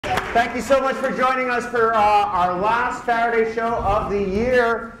Thank you so much for joining us for our last Faraday show of the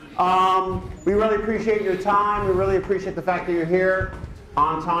year. We really appreciate your time. We really appreciate the fact that you're here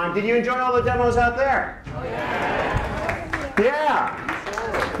on time. Did you enjoy all the demos out there? Oh, yeah.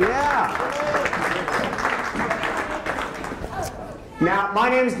 Yeah. Now, my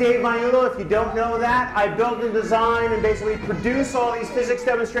name is Dave Maiulo. If you don't know that, I build and design and basically produce all these physics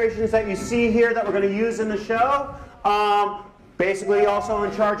demonstrations that you see here that we're going to use in the show. Basically also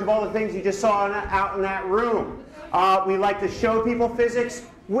in charge of all the things you just saw out in that room. We like to show people physics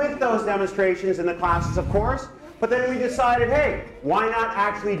with those demonstrations in the classes, of course. But then we decided, hey, why not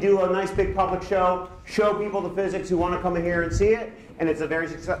actually do a nice big public show, show people the physics who want to come in here and see it, and it's a very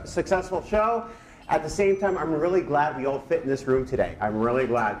successful show. At the same time, I'm really glad we all fit in this room today. I'm really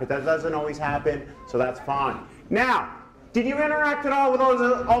glad, because that doesn't always happen, so that's fine. Now, did you interact at all with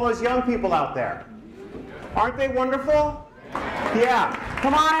all those young people out there? Aren't they wonderful? Yeah.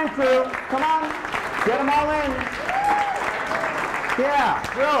 Come on in, crew. Come on. Get them all in. Yeah,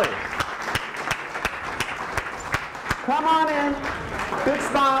 really. Come on in. Good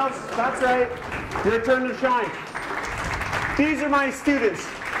smiles. That's right. Your turn to shine. These are my students.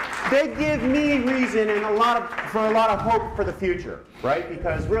 They give me reason and a lot of hope for the future, right?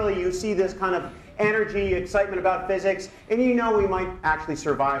 Because really you see this kind of energy, excitement about physics, and you know we might actually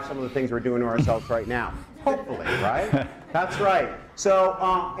survive some of the things we're doing to ourselves right now. Hopefully, right? That's right. So,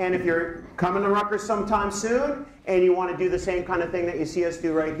 and if you're coming to Rutgers sometime soon and you want to do the same kind of thing that you see us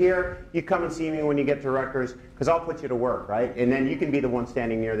do right here, you come and see me when you get to Rutgers, because I'll put you to work, right? And then you can be the one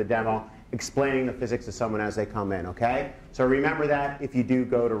standing near the demo explaining the physics to someone as they come in, okay? So remember that if you do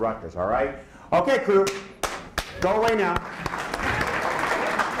go to Rutgers, all right? Okay, crew, go away now.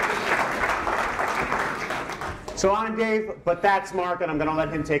 So I'm Dave, but that's Mark, and I'm going to let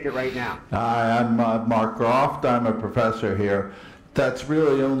him take it right now. Hi, I'm Mark Groft. I'm a professor here. That's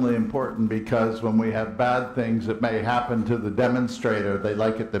really only important because when we have bad things that may happen to the demonstrator, they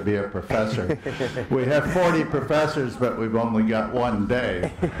like it to be a professor. We have 40 professors, but we've only got one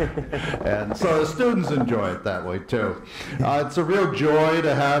day. And so the students enjoy it that way, too. It's a real joy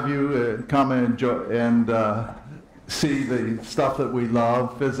to have you come and see the stuff that we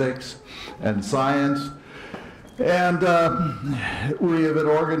love, physics and science. And we have it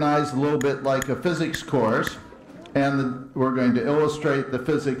organized a little bit like a physics course, and we're going to illustrate the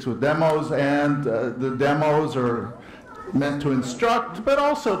physics with demos, and the demos are meant to instruct, but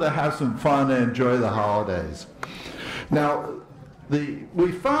also to have some fun and enjoy the holidays. Now,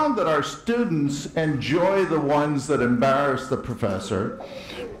 we found that our students enjoy the ones that embarrass the professor,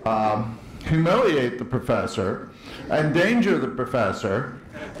 humiliate the professor, endanger the professor,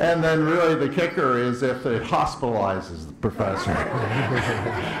 and then really the kicker is if it hospitalizes the professor.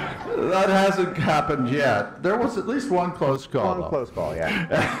 That hasn't happened yet. There was at least one close call. One close call,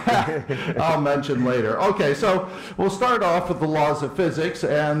 yeah. I'll mention later. Okay, so we'll start off with the laws of physics,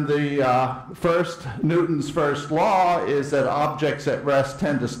 and the Newton's first law is that objects at rest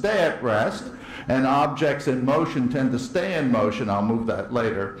tend to stay at rest, and objects in motion tend to stay in motion. I'll move that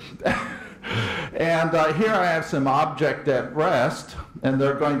later. And here I have some object at rest, and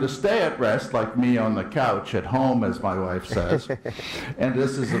they're going to stay at rest like me on the couch at home, as my wife says. And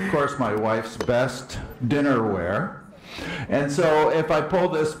this is, of course, my wife's best dinnerware. And so if I pull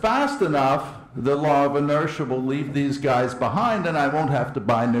this fast enough, the law of inertia will leave these guys behind, and I won't have to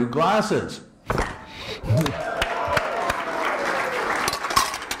buy new glasses.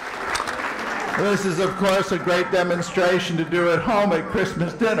 This is, of course, a great demonstration to do at home at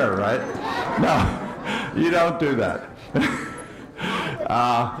Christmas dinner, right? No, you don't do that.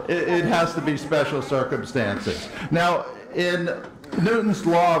 It has to be special circumstances. Now, in Newton's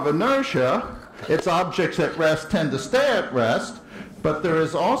law of inertia, its objects at rest tend to stay at rest, but there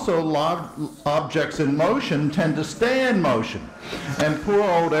is also objects in motion tend to stay in motion. And poor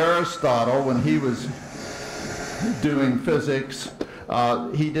old Aristotle, when he was doing physics,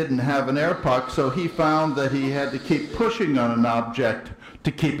 he didn't have an air puck, so he found that he had to keep pushing on an object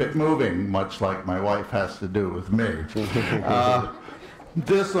to keep it moving, much like my wife has to do with me.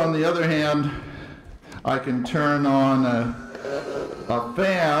 This, on the other hand, I can turn on a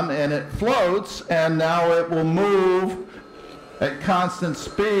fan and it floats, and now it will move at constant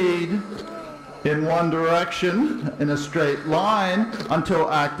speed in one direction in a straight line until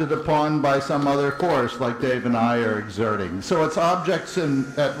acted upon by some other force like Dave and I are exerting. So its objects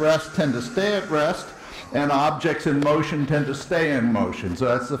at rest tend to stay at rest, and objects in motion tend to stay in motion. So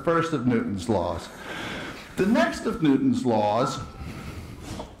that's the first of Newton's laws. The next of Newton's laws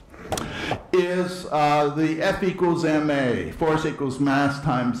is the F equals ma, force equals mass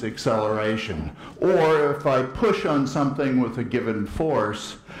times acceleration. Or if I push on something with a given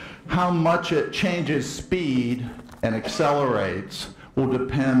force, how much it changes speed and accelerates will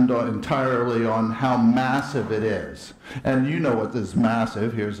depend entirely on how massive it is. And you know what is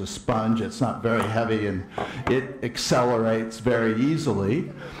massive. Here's a sponge. It's not very heavy, and it accelerates very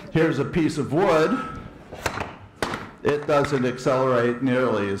easily. Here's a piece of wood. It doesn't accelerate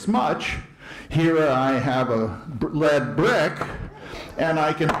nearly as much. Here I have a lead brick, and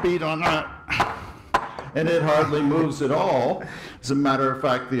I can beat on that, and it hardly moves at all. As a matter of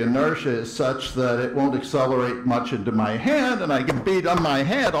fact, the inertia is such that it won't accelerate much into my hand, and I can beat on my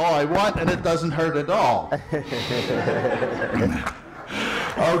hand all I want, and it doesn't hurt at all.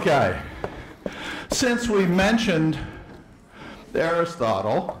 Okay. Since we mentioned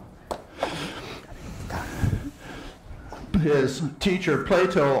Aristotle, his teacher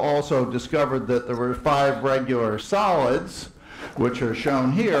Plato also discovered that there were 5 regular solids, which are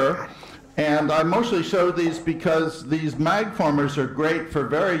shown here. And I mostly show these because these magformers are great for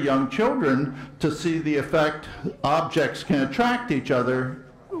very young children to see the effect objects can attract each other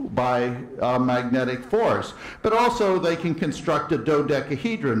by magnetic force. But also they can construct a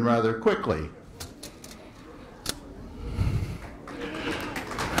dodecahedron rather quickly.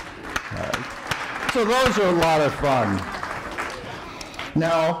 So those are a lot of fun.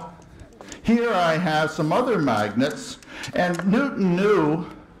 Now, here I have some other magnets, and Newton knew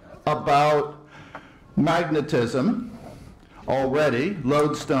about magnetism already.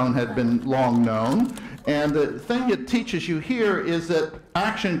 Lodestone had been long known, and the thing it teaches you here is that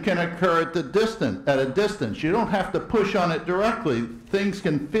action can occur at a distance. You don't have to push on it directly. Things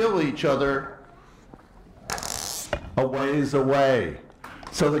can feel each other a ways away.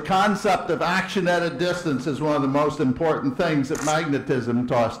 So the concept of action at a distance is one of the most important things that magnetism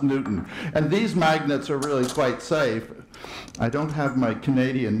taught Newton. And these magnets are really quite safe. I don't have my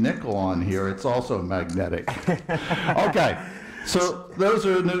Canadian nickel on here. It's also magnetic. Okay, so those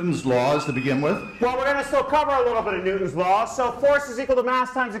are Newton's laws to begin with. Well, we're going to still cover a little bit of Newton's laws. So force is equal to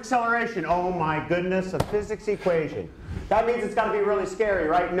mass times acceleration. Oh my goodness, a physics equation. That means it's got to be really scary,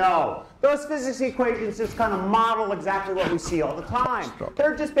 right? No. Those physics equations just kind of model exactly what we see all the time.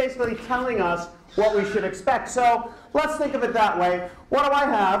 They're just basically telling us what we should expect. So let's think of it that way. What do I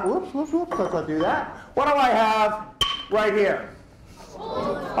have? Whoops, whoops, whoops. Let's not do that. What do I have right here?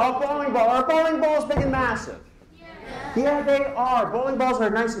 A bowling ball. Are bowling balls big and massive? Yeah, they are. Bowling balls are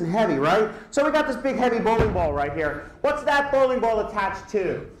nice and heavy, right? So we got this big heavy bowling ball right here. What's that bowling ball attached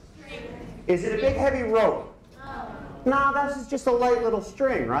to? Is it a big heavy rope? No, that's just a light little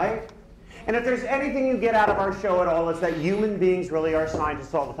string, right? And if there's anything you get out of our show at all, it's that human beings really are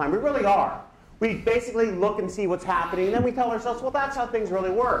scientists all the time. We really are. We basically look and see what's happening, and then we tell ourselves, well, that's how things really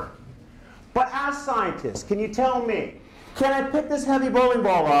work. But as scientists, can you tell me, can I pick this heavy bowling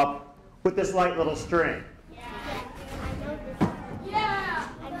ball up with this light little string? Yeah.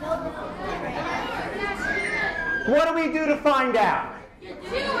 What do we do to find out?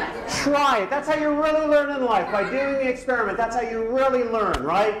 Try it. That's how you really learn in life, by doing the experiment. That's how you really learn,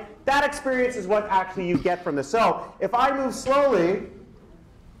 right? That experience is what actually you get from this. So if I move slowly,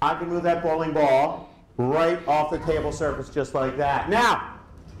 I can move that bowling ball right off the table surface just like that. Now,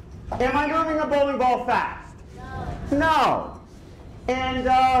 am I moving a bowling ball fast? No. And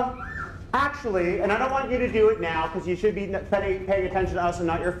actually, and I don't want you to do it now because you should be paying attention to us and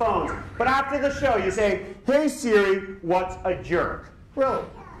not your phones. But after the show, you say, hey Siri, what's a jerk? Really?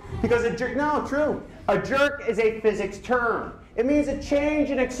 Because a jerk, no, true. A jerk is a physics term. It means a change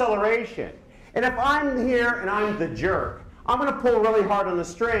in acceleration. And if I'm here and I'm the jerk, I'm going to pull really hard on the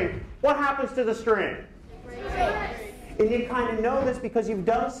string. What happens to the string? And you kind of know this because you've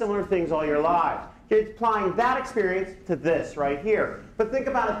done similar things all your lives. You're applying that experience to this right here. But think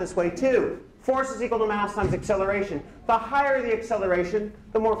about it this way too. Force is equal to mass times acceleration. The higher the acceleration,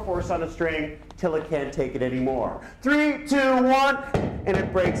 the more force on a string till it can't take it anymore. 3, 2, 1, and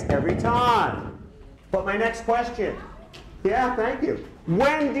it breaks every time. But my next question, yeah, thank you.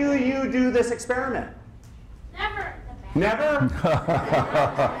 When do you do this experiment? Never. Never?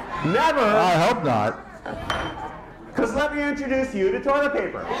 Never? I hope not. Because let me introduce you to toilet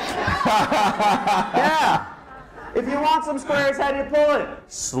paper. Yeah. If you want some squares, how do you pull it?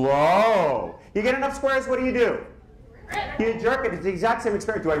 Slow. You get enough squares, what do? You jerk it. It's the exact same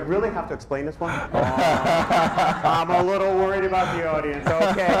experiment. Do I really have to explain this one? Oh, I'm a little worried about the audience.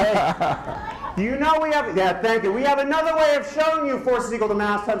 Okay. Do you know we have, yeah, thank you. We have another way of showing you force is equal to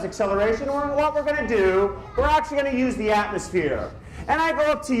mass times acceleration. What we're going to do, we're actually going to use the atmosphere. And I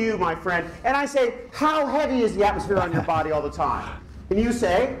go up to you, my friend, and I say, how heavy is the atmosphere on your body all the time? And you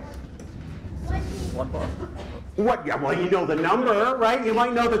say? 1 bar. What? Yeah, well, you know the number, right? You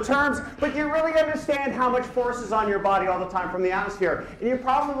might know the terms, but you really understand how much force is on your body all the time from the atmosphere. And you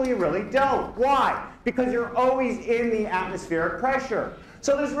probably really don't. Why? Because you're always in the atmospheric pressure.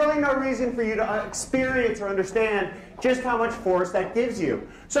 So there's really no reason for you to experience or understand just how much force that gives you.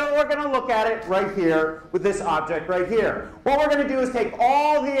 So we're going to look at it right here with this object right here. What we're going to do is take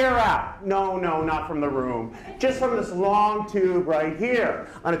all the air out. No, not from the room. Just from this long tube right here.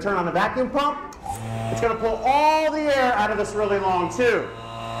 I'm going to turn on the vacuum pump. It's going to pull all the air out of this really long tube.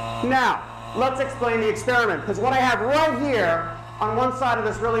 Now, let's explain the experiment. Because what I have right here on one side of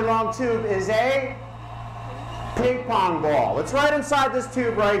this really long tube is a ping pong ball. It's right inside this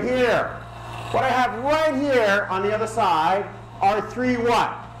tube right here. What I have right here on the other side are 3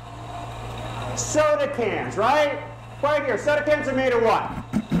 what? Soda cans, right? Right here. Soda cans are made of what?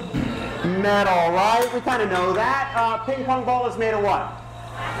 Metal, right? We kind of know that. Ping pong ball is made of what?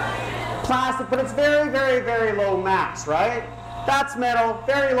 Plastic, but it's very, very, very low mass, right? That's metal,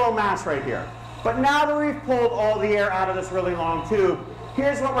 very low mass right here. But now that we've pulled all the air out of this really long tube,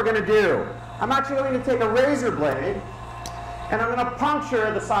 here's what we're going to do. I'm actually going to take a razor blade and I'm going to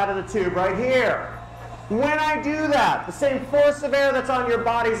puncture the side of the tube right here. When I do that, the same force of air that's on your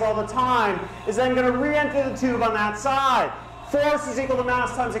bodies all the time is then going to re-enter the tube on that side. Force is equal to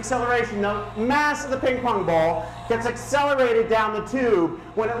mass times acceleration. The mass of the ping pong ball gets accelerated down the tube.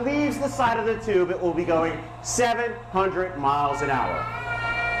 When it leaves the side of the tube, it will be going 700 miles an hour.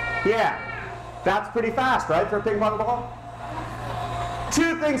 Yeah, that's pretty fast, right, for a ping pong ball?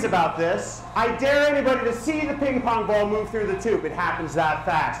 2 things about this. I dare anybody to see the ping pong ball move through the tube. It happens that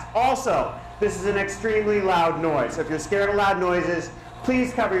fast. Also, this is an extremely loud noise. So if you're scared of loud noises,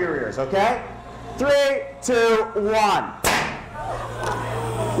 please cover your ears, okay? 3, 2, 1.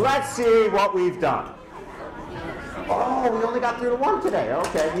 Let's see what we've done. Oh, we only got through to 1 today.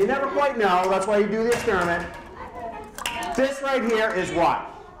 Okay, you never quite know. That's why you do the experiment. This right here is what?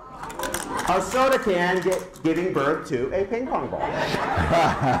 A soda can giving birth to a ping pong ball.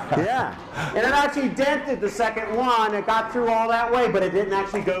 Yeah. And it actually dented the second one. It got through all that way, but it didn't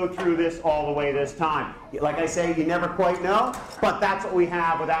actually go through this all the way this time. Like I say, you never quite know, but that's what we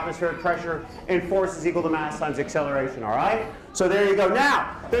have with atmospheric pressure, and force is equal to mass times acceleration, all right? So there you go.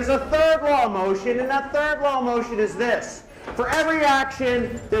 Now, there's a third law of motion, and that third law of motion is this. For every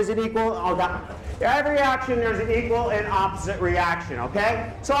action, there's an equal, every action, there's an equal and opposite reaction,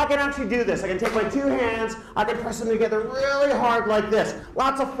 okay? So I can actually do this. I can take my 2 hands, I can press them together really hard like this.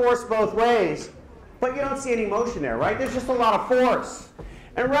 Lots of force both ways, but you don't see any motion there, right? There's just a lot of force.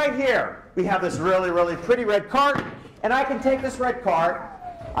 And right here, we have this really, really pretty red cart, and I can take this red cart,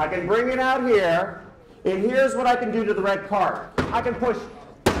 I can bring it out here, and here's what I can do to the red cart. I can push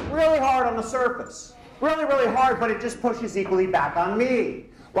really hard on the surface. Really, really hard, but it just pushes equally back on me.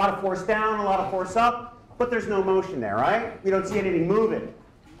 A lot of force down, a lot of force up, but there's no motion there, right? You don't see anything moving.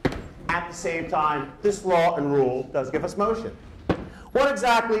 At the same time, this law and rule does give us motion. What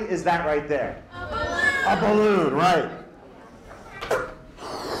exactly is that right there? A balloon, right.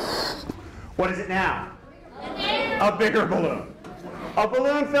 What is it now? A bigger balloon. A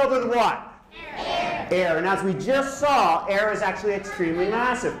balloon filled with what? Air. And as we just saw, air is actually extremely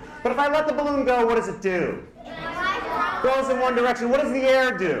massive. But if I let the balloon go, what does it do? Goes in one direction. What does the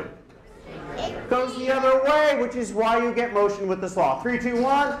air do? It goes the other way, which is why you get motion with this law. 3, 2,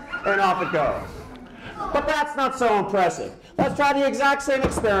 1, and off it goes. But that's not so impressive. Let's try the exact same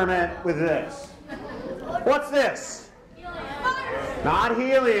experiment with this. What's this? Not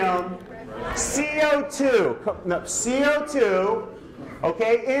helium. CO2. No, CO2.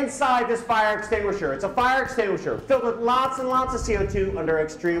 Okay, inside this fire extinguisher. It's a fire extinguisher filled with lots and lots of CO2 under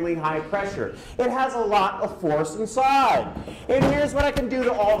extremely high pressure. It has a lot of force inside. And here's what I can do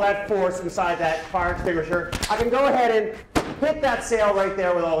to all that force inside that fire extinguisher. I can go ahead and hit that sail right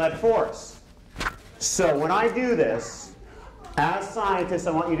there with all that force. So when I do this, as scientists,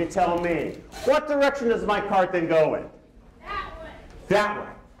 I want you to tell me, what direction does my cart then go in? That way.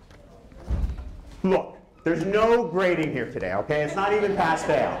 Look. There's no grading here today, okay? It's not even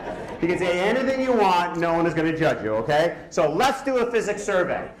pass-fail. You can say anything you want, no one is going to judge you, okay? So let's do a physics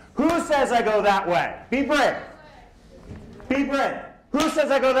survey. Who says I go that way? Be brave. Be brave. Who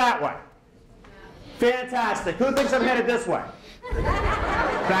says I go that way? Fantastic. Who thinks I'm headed this way?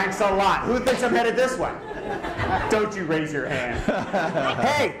 Thanks a lot. Who thinks I'm headed this way? Don't you raise your hand.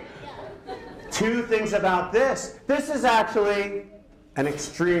 Hey, 2 things about this. This is actually an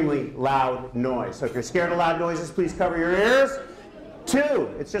extremely loud noise. So if you're scared of loud noises, please cover your ears. 2,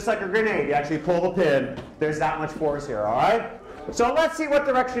 it's just like a grenade. You actually pull the pin. There's that much force here, all right? So let's see what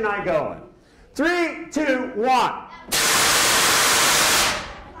direction I go in. 3, 2, 1.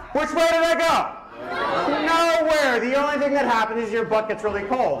 Which way did I go? Nowhere. The only thing that happens is your butt gets really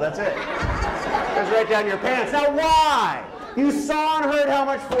cold. That's it. It goes right down your pants. Now why? You saw and heard how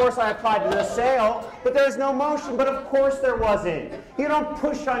much force I applied to the sail, but there's no motion. But of course there wasn't. You don't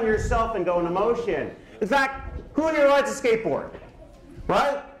push on yourself and go into motion. In fact, who here rides a skateboard?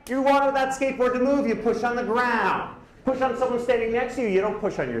 Right? You want that skateboard to move, you push on the ground. Push on someone standing next to you, you don't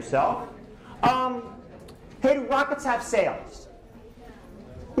push on yourself. Hey, do rockets have sails?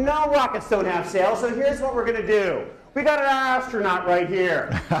 No, rockets don't have sails, so here's what we're going to do. We got an astronaut right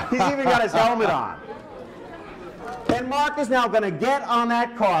here. He's even got his helmet on. And Mark is now going to get on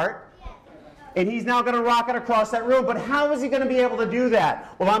that cart, and he's now going to rocket across that room. But how is he going to be able to do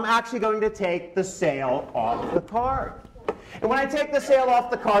that? Well, I'm actually going to take the sail off the cart. And when I take the sail off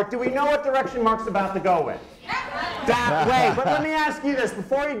the cart, do we know what direction Mark's about to go in? That way. But let me ask you this,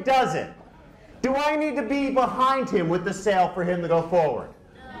 before he does it, do I need to be behind him with the sail for him to go forward?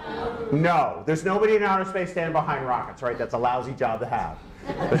 No. There's nobody in outer space standing behind rockets, right? That's a lousy job to have.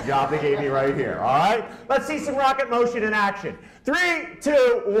 The job they gave me right here, all right? Let's see some rocket motion in action. 3,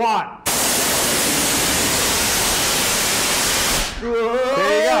 2, 1. There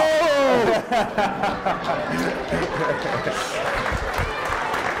you go.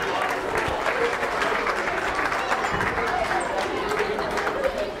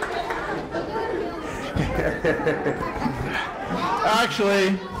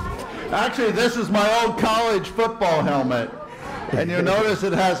 Actually, this is my old college football helmet. And you'll notice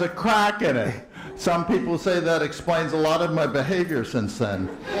it has a crack in it. Some people say that explains a lot of my behavior since then.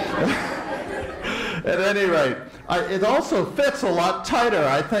 At any rate, it also fits a lot tighter.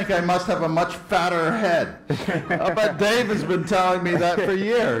 I think I must have a much fatter head. But Dave has been telling me that for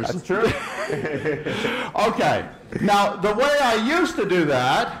years. That's true. Okay, now the way I used to do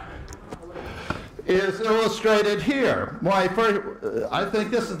that is illustrated here. I think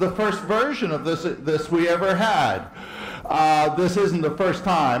this is the first version of this we ever had. This isn't the first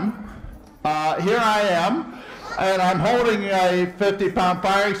time. Here I am, and I'm holding a 50-pound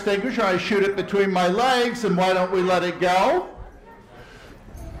fire extinguisher. I shoot it between my legs, and why don't we let it go?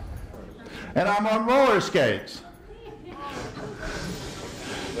 And I'm on roller skates.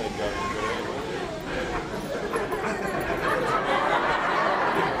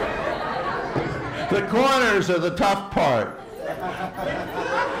 The corners are the tough part.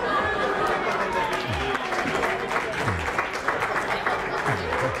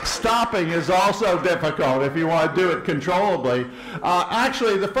 Stopping is also difficult if you want to do it controllably.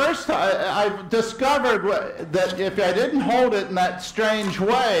 Actually, the first time I've discovered that if I didn't hold it in that strange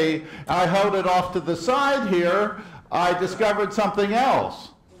way, I held it off to the side here, I discovered something else.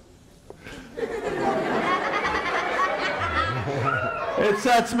 It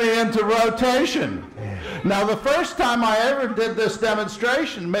sets me into rotation. Now, the first time I ever did this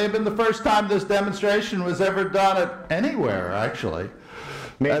demonstration may have been the first time this demonstration was ever done at anywhere, actually.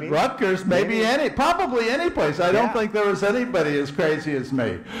 Maybe. At Rutgers, probably any place. I don't think there was anybody as crazy as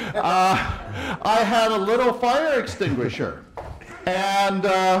me. I had a little fire extinguisher, and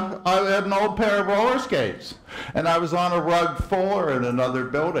I had an old pair of roller skates, and I was on a rug floor in another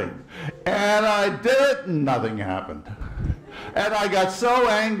building, and I did it, and nothing happened. And I got so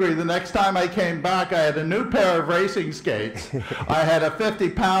angry the next time I came back, I had a new pair of racing skates. I had a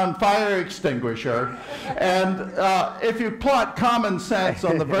 50-pound fire extinguisher. And if you plot common sense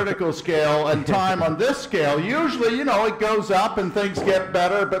on the vertical scale and time on this scale, usually, it goes up and things get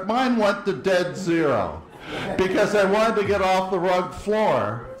better, but mine went to dead zero because I wanted to get off the rug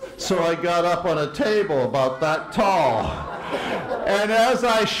floor. So I got up on a table about that tall. And as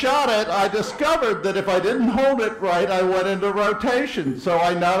I shot it, I discovered that if I didn't hold it right, I went into rotation. So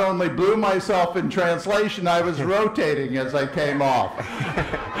I not only blew myself in translation, I was rotating as I came off.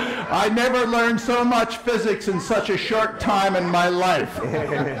 I never learned so much physics in such a short time in my life.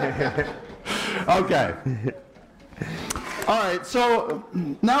 Okay. All right, so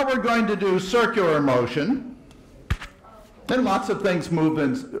now we're going to do circular motion. And lots of things move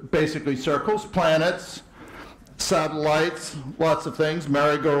in basically circles, planets, satellites, lots of things,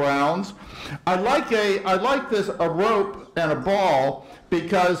 merry-go-rounds. I like a rope and a ball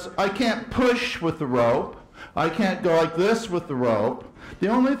because I can't push with the rope. I can't go like this with the rope. The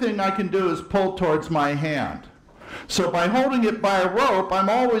only thing I can do is pull towards my hand. So by holding it by a rope, I'm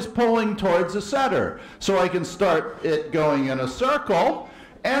always pulling towards the center. So I can start it going in a circle,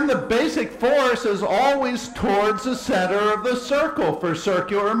 and the basic force is always towards the center of the circle for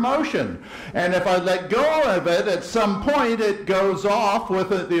circular motion. And if I let go of it, at some point it goes off with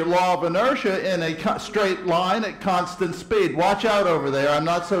the law of inertia in a straight line at constant speed. Watch out over there. I'm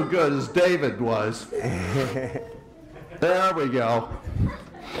not so good as David was. There we go.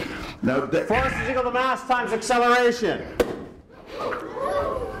 No, Force is equal to mass times acceleration.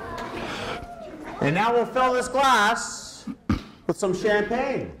 And now we'll fill this glass with some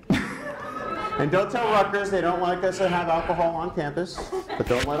champagne. And don't tell Rutgers, they don't like us to have alcohol on campus, but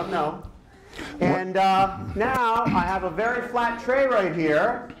don't let them know. And now I have a very flat tray right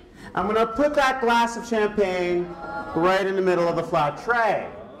here. I'm going to put that glass of champagne right in the middle of the flat tray.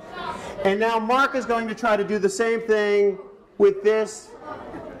 And now Mark is going to try to do the same thing with this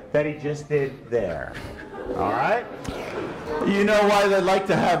that he just did there. All right? You know why they like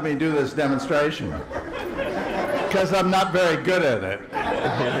to have me do this demonstration? Because I'm not very good at it.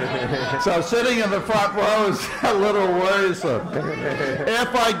 So sitting in the front row is a little worrisome.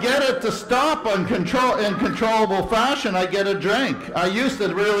 If I get it to stop in controllable fashion, I get a drink. I used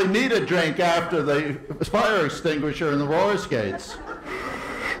to really need a drink after the fire extinguisher and the roller skates.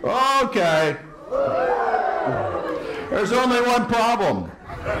 Okay. There's only one problem.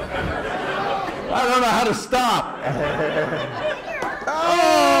 I don't know how to stop.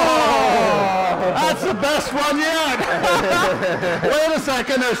 Oh, that's the best one yet. Wait a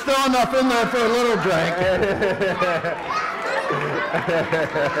second, there's still enough in there for a little drink.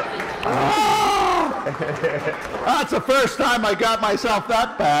 Oh, that's the first time I got myself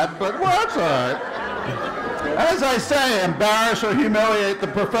that bad, but well, that's all right. As I say, embarrass or humiliate the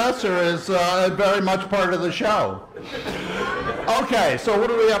professor is very much part of the show. Okay, so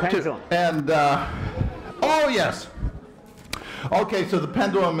what are we up to? And, oh yes. Okay, so the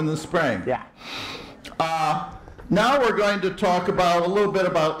pendulum and the spring. Yeah. Now we're going to talk about a little bit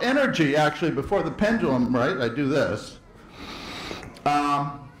about energy, actually, before the pendulum, right? I do this.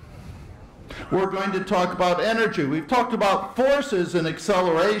 We're going to talk about energy. We've talked about forces and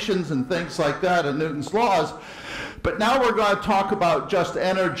accelerations and things like that in Newton's laws, but now we're going to talk about just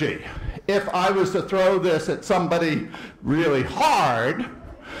energy. If I was to throw this at somebody really hard,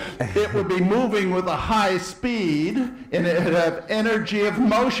 it would be moving with a high speed, and it would have energy of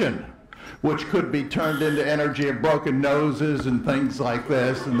motion, which could be turned into energy of broken noses and things like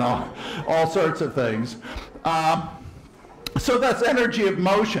this, and all sorts of things. So that's energy of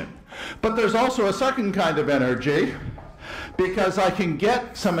motion. But there's also a second kind of energy, because I can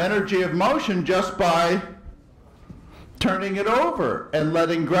get some energy of motion just by turning it over and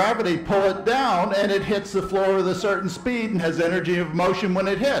letting gravity pull it down, and it hits the floor with a certain speed and has energy of motion when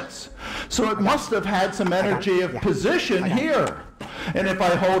it hits. So it must have had some energy of position here. And if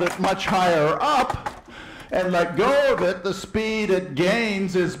I hold it much higher up and let go of it, the speed it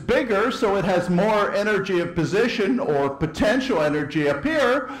gains is bigger, so it has more energy of position or potential energy up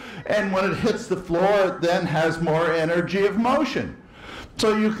here, and when it hits the floor, it then has more energy of motion.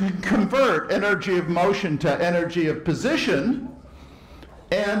 So you can convert energy of motion to energy of position,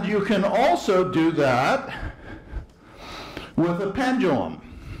 and you can also do that with a pendulum.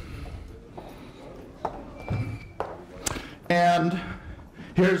 And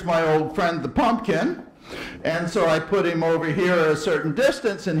here's my old friend the pumpkin. And so I put him over here at a certain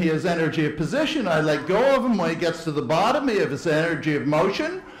distance, and he has energy of position. I let go of him. When he gets to the bottom, he has energy of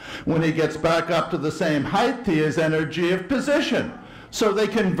motion. When he gets back up to the same height, he has energy of position. So they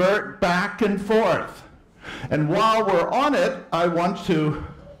convert back and forth. And while we're on it, I want to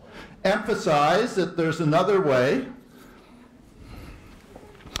emphasize that there's another way.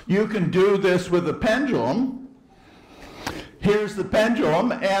 You can do this with a pendulum. Here's the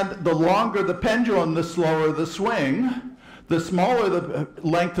pendulum, and the longer the pendulum, the slower the swing. The smaller the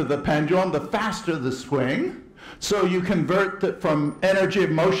length of the pendulum, the faster the swing. So you convert from energy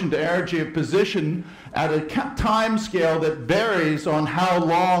of motion to energy of position at a time scale that varies on how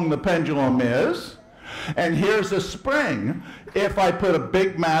long the pendulum is. And here's a spring. If I put a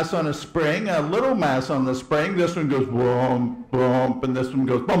big mass on a spring and a little mass on the spring, this one goes bump, bump, and this one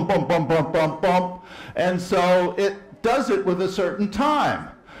goes bump, bump, bump, bump, bump, bump. And so it does it with a certain time.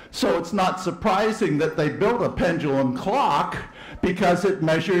 So it's not surprising that they built a pendulum clock, because it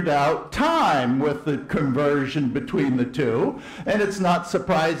measured out time with the conversion between the two. And it's not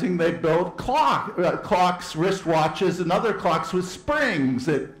surprising they built clocks, wristwatches, and other clocks with springs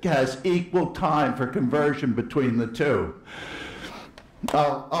that has equal time for conversion between the two.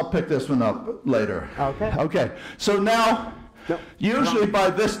 I'll pick this one up later. Okay. Okay, so now, usually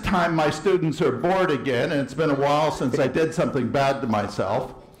by this time my students are bored again, and it's been a while since I did something bad to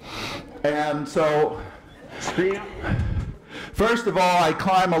myself. And so, first of all, I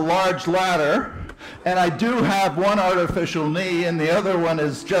climb a large ladder, and I do have one artificial knee, and the other one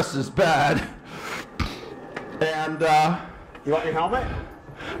is just as bad. And you want your helmet?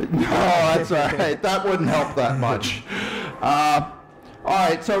 No, that's all right. That wouldn't help that much. All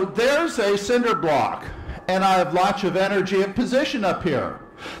right, so there's a cinder block, and I have lots of energy of position up here.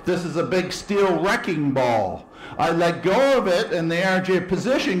 This is a big steel wrecking ball. I let go of it, and the energy of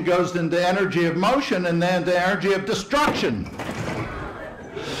position goes into energy of motion and then the energy of destruction.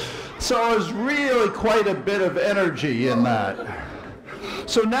 So there's really quite a bit of energy in that.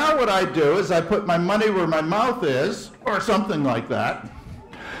 So now what I do is I put my money where my mouth is, or something like that,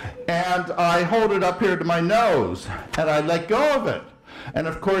 and I hold it up here to my nose, and I let go of it. And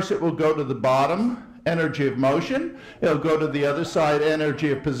of course it will go to the bottom, energy of motion. It'll go to the other side,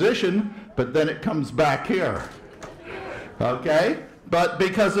 energy of position, but then it comes back here. Okay? But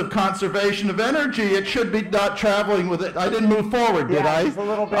because of conservation of energy, it should be not traveling with it. I didn't move forward, did I? Just a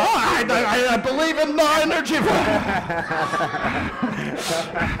little bit. Oh, I believe in the energy.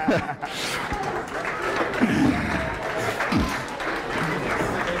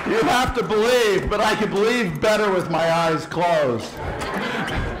 You have to believe, but I can believe better with my eyes closed.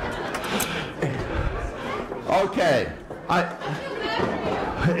 Okay.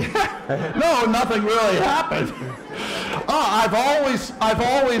 No, nothing really happened. I've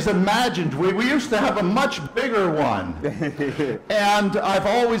always imagined, we used to have a much bigger one, and I've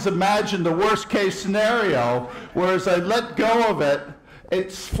always imagined the worst case scenario, where as I let go of it,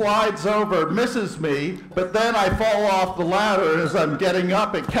 it slides over, misses me, but then I fall off the ladder, and as I'm getting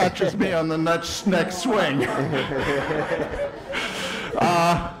up, it catches me on the next swing.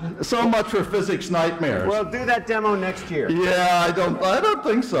 So much for physics nightmares. We'll do that demo next year. Yeah, I don't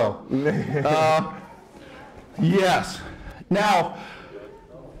think so. Yes. Now,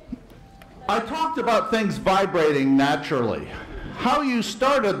 I talked about things vibrating naturally. How you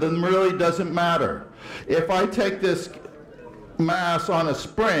started them really doesn't matter. If I take this mass on a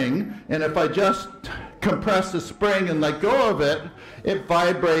spring, and if I just compress the spring and let go of it, it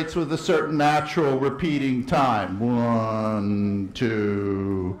vibrates with a certain natural repeating time. 1,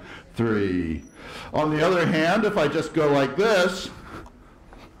 2, 3. On the other hand, if I just go like this,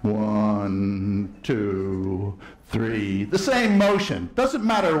 1, 2, 3, the same motion. Doesn't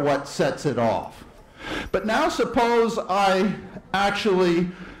matter what sets it off. But now suppose I actually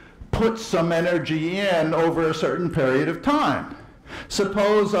put some energy in over a certain period of time.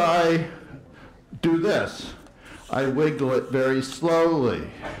 Suppose I do this. I wiggle it very slowly.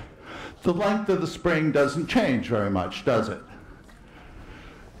 The length of the spring doesn't change very much, does it?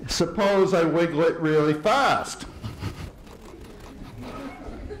 Suppose I wiggle it really fast.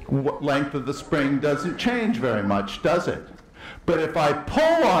 Length of the spring doesn't change very much, does it? But if I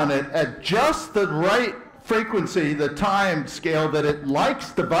pull on it at just the right frequency, the time scale that it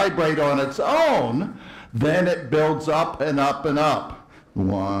likes to vibrate on its own, then it builds up and up and up.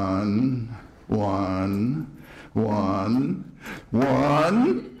 1, 1, 1,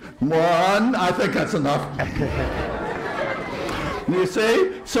 1, 1. I think that's enough. You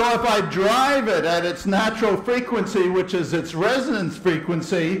see? So if I drive it at its natural frequency, which is its resonance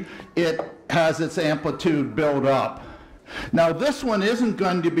frequency, it has its amplitude build up. Now this one isn't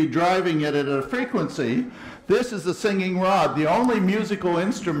going to be driving it at a frequency. This is the singing rod, the only musical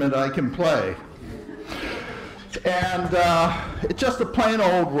instrument I can play. And it's just a plain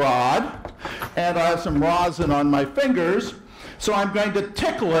old rod, and I have some rosin on my fingers. So I'm going to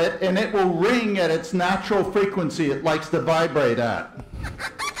tickle it, and it will ring at its natural frequency it likes to vibrate at.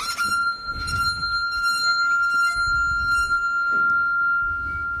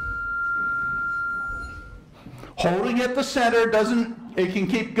 Holding at the center doesn't, it can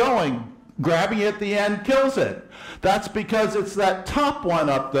keep going. Grabbing at the end kills it. That's because it's that top one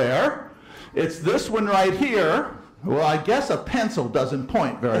up there. It's this one right here. Well, I guess a pencil doesn't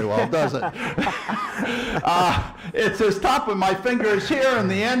point very well, does it? It's this top of my fingers here, and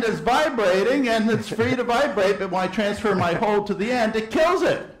the end is vibrating, and it's free to vibrate, but when I transfer my hold to the end, it kills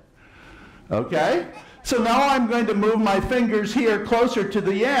it. Okay? So now I'm going to move my fingers here closer to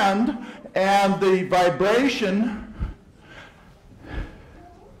the end, and the vibration...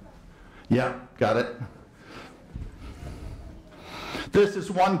 Yeah, got it. This is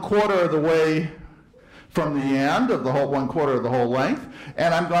 1/4 of the way from the end of the whole 1/4 of the whole length,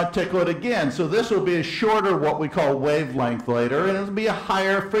 and I'm going to tickle it again. So this will be a shorter, what we call wavelength later, and it'll be a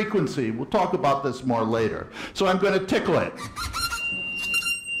higher frequency. We'll talk about this more later. So I'm going to tickle it.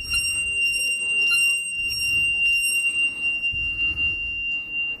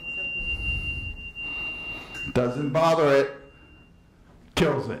 Doesn't bother it,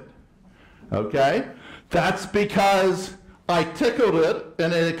 kills it. Okay? That's because I tickled it,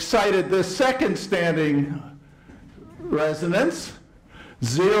 and it excited this second standing resonance.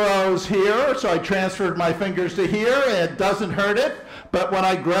 Zero's here, so I transferred my fingers to here, and it doesn't hurt it. But when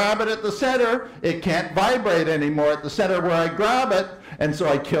I grab it at the center, it can't vibrate anymore at the center where I grab it, and so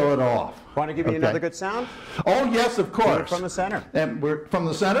I kill it off. Want to give me another good sound? Oh, yes, of course. From the center. And we're from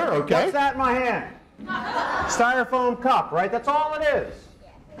the center, okay. What's that in my hand? Styrofoam cup, right? That's all it is.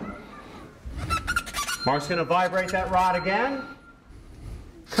 Mark's going to vibrate that rod again.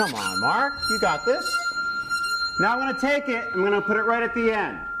 Come on, Mark. You got this. Now I'm going to take it, I'm going to put it right at the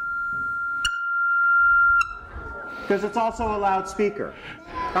end. Because it's also a loudspeaker.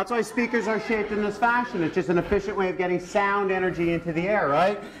 That's why speakers are shaped in this fashion. It's just an efficient way of getting sound energy into the air,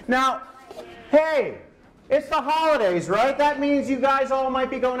 right? Now, hey, it's the holidays, right? That means you guys all might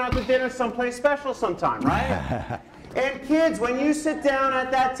be going out to dinner someplace special sometime, right? And kids, when you sit down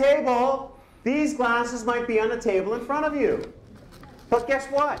at that table, these glasses might be on the table in front of you. But guess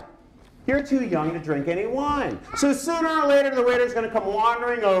what? You're too young to drink any wine. So sooner or later, the waiter's going to come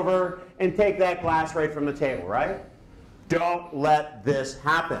wandering over and take that glass right from the table, right? Don't let this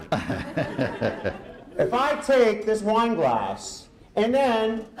happen. If I take this wine glass, and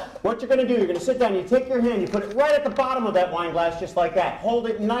then what you're going to do, you're going to sit down, you take your hand, you put it right at the bottom of that wine glass, just like that. Hold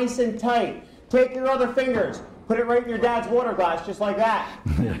it nice and tight. Take your other fingers, put it right in your dad's water glass, just like that.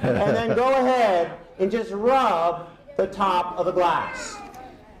 And then go ahead and just rub the top of the glass.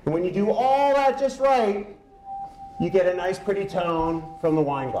 And when you do all that just right, you get a nice pretty tone from the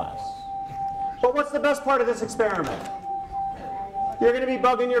wine glass. But what's the best part of this experiment? You're going to be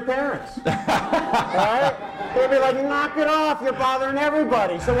bugging your parents. Right? They'll be like, knock it off, you're bothering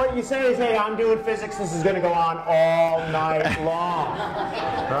everybody. So what you say is, hey, I'm doing physics, this is going to go on all night long.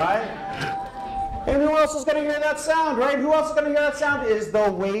 Right? And who else is going to hear that sound, right? Who else is going to hear that sound is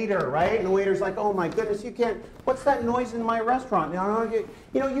the waiter, right? And the waiter's like, oh my goodness, you can't, what's that noise in my restaurant?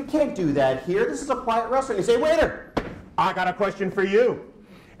 You can't do that here. This is a quiet restaurant. You say, waiter, I got a question for you.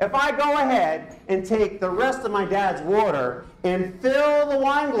 If I go ahead and take the rest of my dad's water and fill the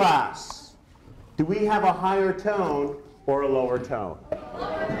wine glass, do we have a higher tone or a lower tone?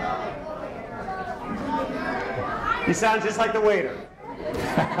 You sound just like the waiter.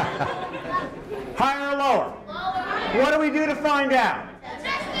 Higher or lower? What do we do to find out?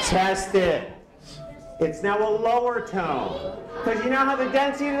 Test it. It's now a lower tone. Because you now have the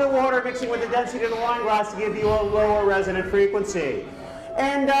density of the water mixing with the density of the wine glass to give you a lower resonant frequency.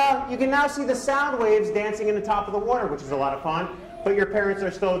 And you can now see the sound waves dancing in the top of the water, which is a lot of fun. But your parents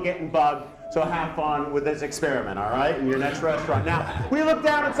are still getting bugged, so have fun with this experiment, all right, in your next restaurant. Now, we look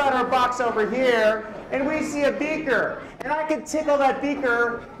down inside our box over here, and we see a beaker. And I can tickle that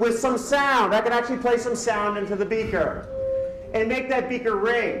beaker with some sound. I can actually play some sound into the beaker and make that beaker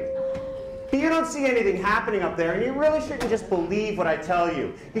ring. But you don't see anything happening up there, and you really shouldn't just believe what I tell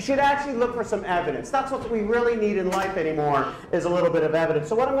you. You should actually look for some evidence. That's what we really need in life anymore, is a little bit of evidence.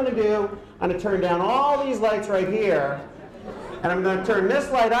 So what I'm going to do, I'm going to turn down all these lights right here, and I'm going to turn this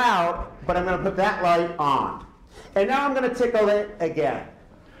light out, but I'm going to put that light on. And now I'm going to tickle it again.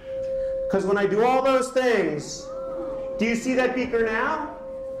 Because when I do all those things, do you see that beaker now?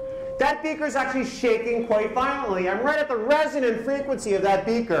 That beaker is actually shaking quite violently. I'm right at the resonant frequency of that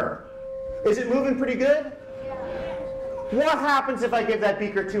beaker. Is it moving pretty good? What happens if I give that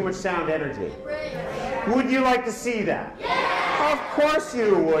beaker too much sound energy? Would you like to see that? Of course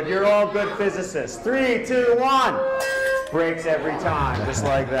you would. You're all good physicists. 3, 2, 1. Breaks every time, just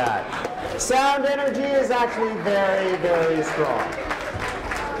like that. Sound energy is actually very, very strong.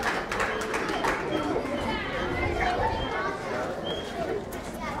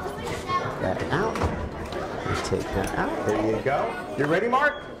 That out. Let's take that out. There you go. You ready,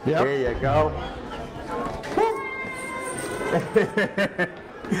 Mark? Yep. There you go.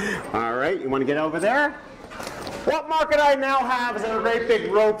 All right, you want to get over there? What Mark and I now have is a great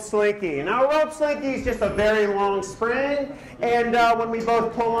big rope slinky. Now, a rope slinky is just a very long spring, and when we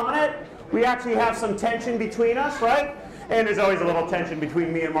both pull on it, we actually have some tension between us, right? And there's always a little tension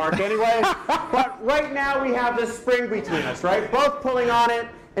between me and Mark anyway. But right now we have this spring between us, right? Both pulling on it,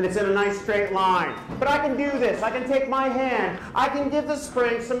 and it's in a nice straight line. But I can do this. I can take my hand. I can give the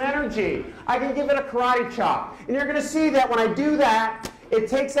spring some energy. I can give it a karate chop. And you're going to see that when I do that, it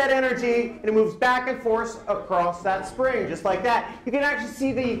takes that energy and it moves back and forth across that spring, just like that. You can actually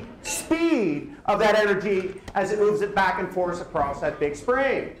see the speed of that energy as it moves it back and forth across that big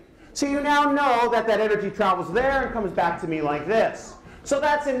spring. So you now know that that energy travels there and comes back to me like this. So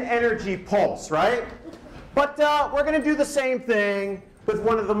that's an energy pulse, right? But we're going to do the same thing with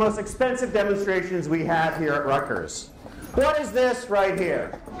one of the most expensive demonstrations we have here at Rutgers. What is this right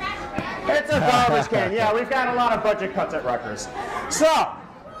here? It's a garbage can. Yeah, we've got a lot of budget cuts at Rutgers. So,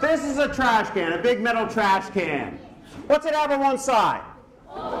 this is a trash can, a big metal trash can. What's it have on one side?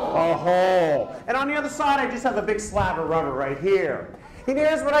 A hole. And on the other side, I just have a big slab of rubber right here. And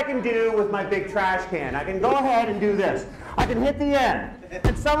here's what I can do with my big trash can. I can go ahead and do this. I can hit the end.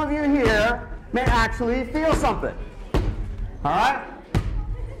 And some of you here may actually feel something. All right?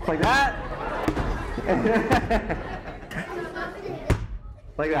 Like that.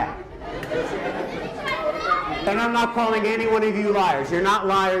 Like that. And I'm not calling any one of you liars. You're not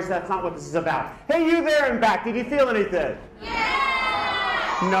liars. That's not what this is about. Hey, you there in back, did you feel anything? Yeah!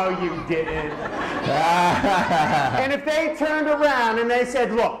 No, you didn't. And if they turned around and they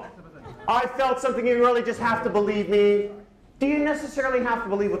said, look, I felt something, you really just have to believe me, do you necessarily have to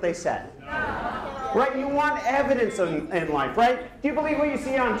believe what they said? Right? You want evidence in life, right? Do you believe what you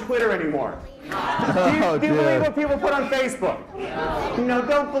see on Twitter anymore? Do you believe what people put on Facebook? No,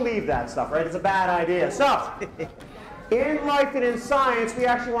 don't believe that stuff, right? It's a bad idea. So, in life and in science, we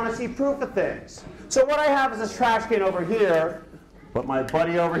actually want to see proof of things. So what I have is this trash can over here. Put my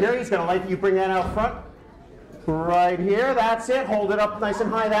buddy over here. He's going to let you bring that out front. Right here. That's it. Hold it up nice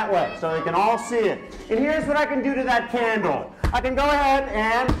and high that way so they can all see it. And here's what I can do to that candle. I can go ahead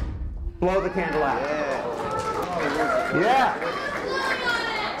and blow the candle out. Yeah.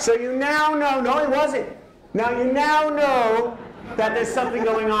 So you now know, no it wasn't. Now you now know that there's something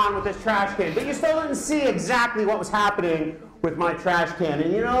going on with this trash can. But you still didn't see exactly what was happening with my trash can.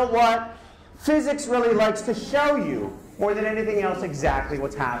 And you know what? Physics really likes to show you more than anything else exactly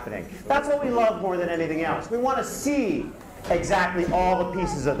what's happening. That's what we love more than anything else. We want to see exactly all the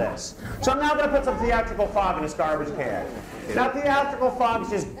pieces of this. So I'm now going to put some theatrical fog in this garbage can. Now theatrical fog is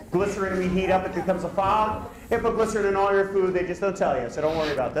just glycerin we heat up, it becomes a fog. They put glycerin in all your food, they just don't tell you, so don't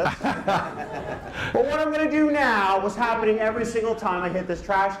worry about this. But what I'm going to do now was happening every single time I hit this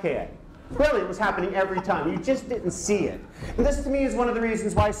trash can. Really, it was happening every time. You just didn't see it. And this to me is one of the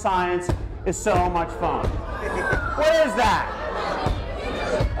reasons why science is so much fun. What is that?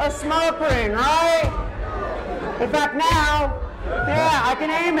 A smoke ring, right? In fact, now, yeah, I can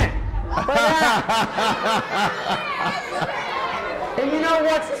aim it. And you know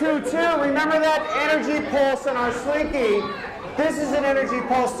what's true too? Remember that energy pulse in our slinky? This is an energy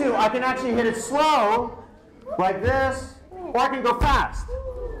pulse too. I can actually hit it slow, like this, or I can go fast.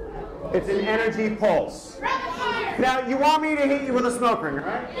 It's an energy pulse. Now, you want me to hit you with a smoke ring,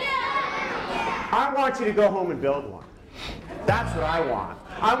 right? I want you to go home and build one. That's what I want.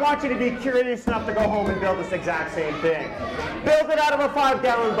 I want you to be curious enough to go home and build this exact same thing. Build it out of a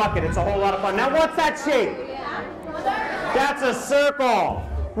 5-gallon bucket. It's a whole lot of fun. Now, what's that shape? That's a circle.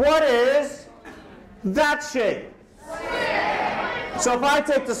 What is that shape? So if I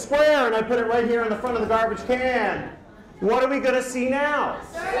take the square and I put it right here in the front of the garbage can, what are we going to see now?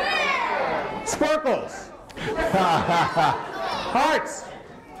 Sparkles. Hearts.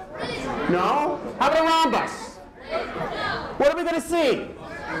 No? How about a rhombus? What are we going to see?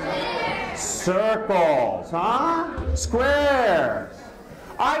 Circles, huh? Squares.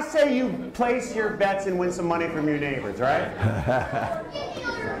 I say you place your bets and win some money from your neighbors, right?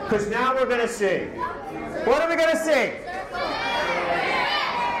 Because now we're going to see. What are we going to see?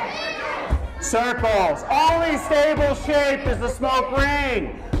 Circles. Only stable shape is the smoke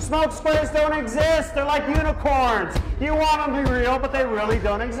ring. Smoke squares don't exist. They're like unicorns. You want them to be real, but they really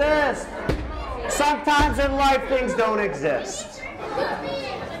don't exist. Sometimes in life, things don't exist.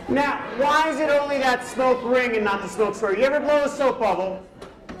 Now, why is it only that smoke ring and not the smoke square? You ever blow a soap bubble?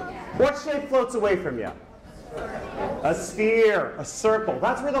 What shape floats away from you? A sphere, a circle.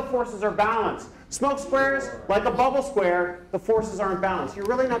 That's where the forces are balanced. Smoke squares, like a bubble square, the forces aren't balanced. You're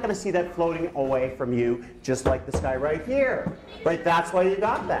really not going to see that floating away from you, just like this guy right here. Right? That's why you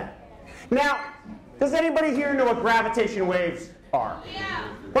got that. Now, does anybody here know what gravitation waves are? Yeah.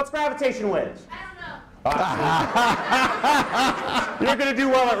 What's gravitation waves? I don't know. You're going to do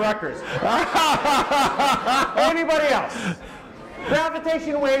well at Rutgers. Anybody else?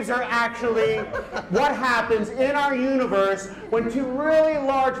 Gravitational waves are actually what happens in our universe when two really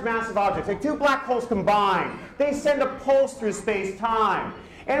large massive objects, like two black holes combine, they send a pulse through space-time.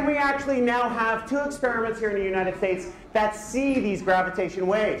 And we actually now have 2 experiments here in the United States that see these gravitation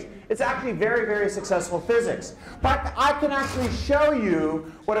waves. It's actually very, very successful physics. But I can actually show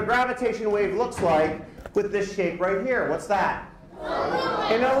you what a gravitation wave looks like with this shape right here. What's that?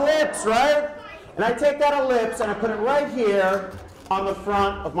 An ellipse, right? And I take that ellipse and I put it right here on the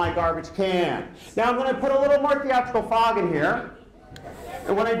front of my garbage can. Now I'm going to put a little more theatrical fog in here.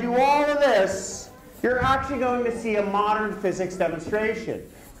 And when I do all of this, you're actually going to see a modern physics demonstration.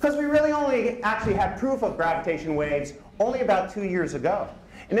 Because we really only actually had proof of gravitation waves only about 2 years ago.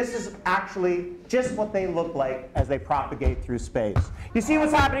 And this is actually just what they look like as they propagate through space. You see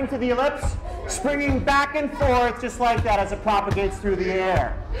what's happening to the ellipse? Springing back and forth just like that as it propagates through the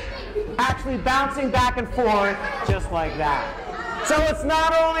air. Actually bouncing back and forth just like that. So it's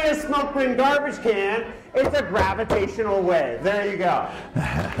not only a smoke ring garbage can, it's a gravitational wave. There you go.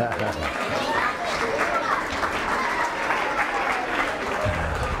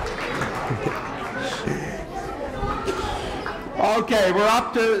 Okay, we're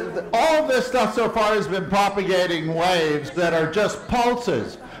up to, all this stuff so far has been propagating waves that are just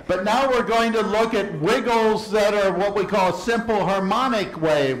pulses. But now we're going to look at wiggles that are what we call a simple harmonic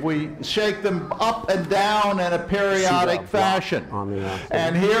wave. We shake them up and down in a periodic fashion.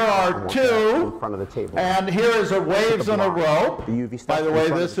 And here are two, and here is a waves on a rope. By the way,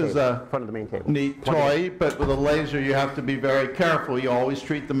 this is a neat toy, but with a laser you have to be very careful. You always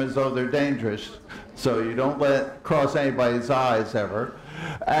treat them as though they're dangerous, so you don't let it cross anybody's eyes ever.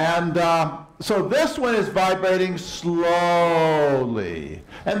 And so this one is vibrating slowly,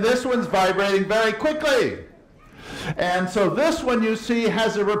 and this one's vibrating very quickly. And so this one, you see,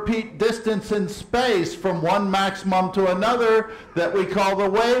 has a repeat distance in space from one maximum to another that we call the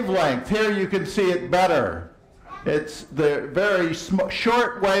wavelength. Here you can see it better. It's the very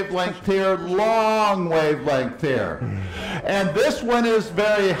short wavelength here, long wavelength here. And this one is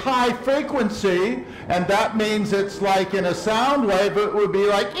very high frequency, and that means it's like in a sound wave, it would be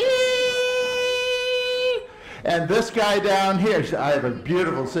like ee! And this guy down here, I have a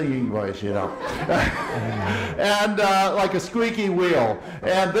beautiful singing voice, you know, and like a squeaky wheel.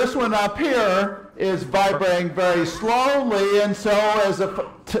 And this one up here is vibrating very slowly, and so as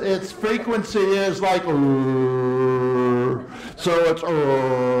its frequency is like so it's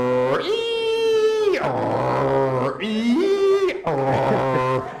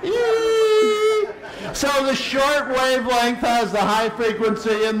so the short wavelength has the high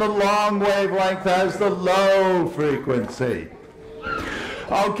frequency and the long wavelength has the low frequency.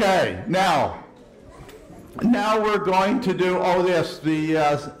 Okay, now we're going to do, oh yes,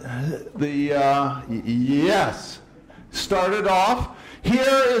 yes, started off.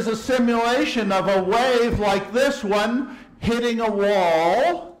 Here is a simulation of a wave like this one hitting a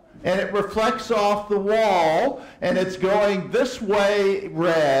wall, and it reflects off the wall, and it's going this way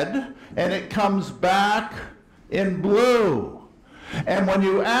red, and it comes back in blue. And when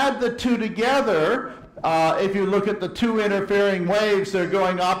you add the two together, if you look at the two interfering waves, they're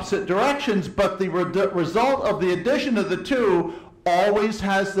going opposite directions, but the result of the addition of the two always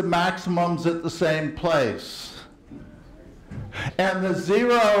has the maximums at the same place. And the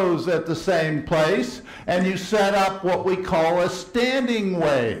zeros at the same place, and you set up what we call a standing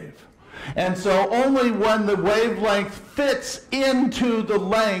wave. And so only when the wavelength fits into the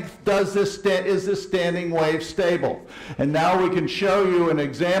length is this standing wave stable. And now we can show you an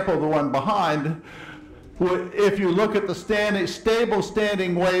example, the one behind. If you look at the stable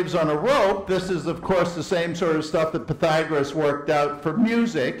standing waves on a rope, this is of course the same sort of stuff that Pythagoras worked out for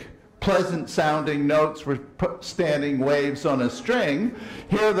music. Pleasant sounding notes for standing waves on a string.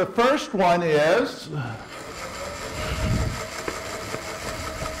 Here the first one is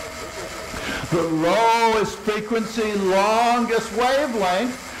the lowest frequency, longest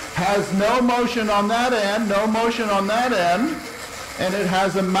wavelength, has no motion on that end, no motion on that end, and it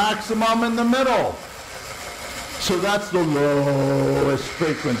has a maximum in the middle. So that's the lowest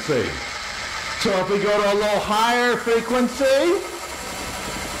frequency. So if we go to a little higher frequency,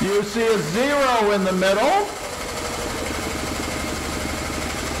 you see a zero in the middle,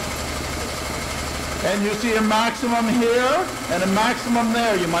 and you see a maximum here and a maximum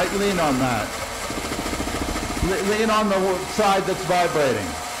there. You might lean on that. Lean on the side that's vibrating.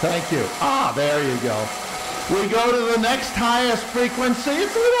 Thank you. Ah, there you go. We go to the next highest frequency.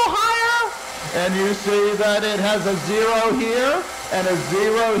 It's a little higher, and you see that it has a zero here and a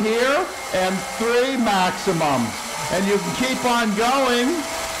zero here and three maximums. And you can keep on going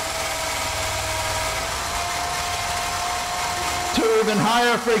to even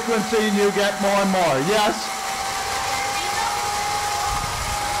higher frequency, and you get more and more. Yes?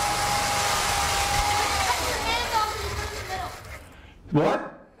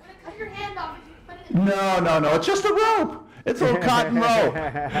 What? Cut your hand off and put it in. No. It's just a rope. It's a little cotton rope.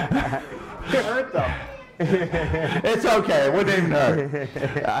 It hurt though. It's okay. It wouldn't even hurt.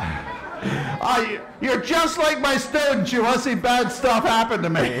 You're just like my students. You want to see bad stuff happen to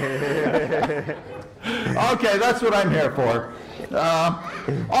me. Okay, that's what I'm here for.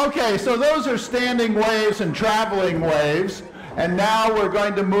 Okay, so those are standing waves and traveling waves. And now we're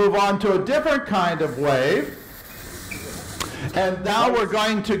going to move on to a different kind of wave. And now we're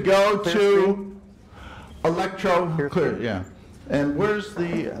going to go to clear, yeah. And where's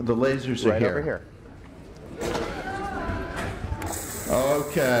the lasers are Right here. over here.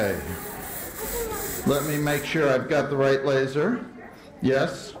 Okay. Let me make sure I've got the right laser.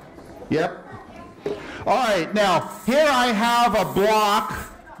 Yes. Yep. All right, now here I have a block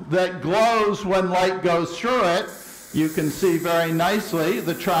that glows when light goes through it. You can see very nicely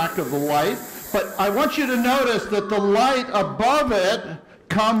the track of the light. But I want you to notice that the light above it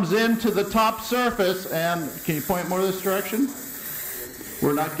comes into the top surface. And can you point more this direction?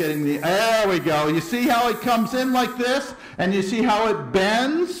 We're not getting the, there we go. You see how it comes in like this? And you see how it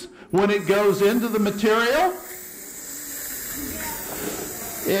bends when it goes into the material?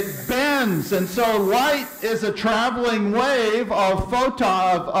 It bends, and so light is a traveling wave of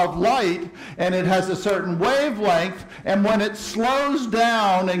of light, and it has a certain wavelength, and when it slows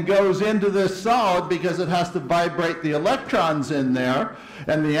down and goes into this solid, because it has to vibrate the electrons in there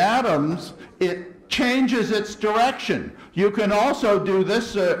and the atoms, it changes its direction. You can also do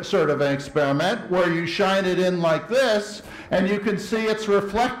this sort of an experiment where you shine it in like this, and you can see it's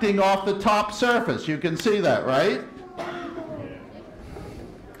reflecting off the top surface. You can see that, right?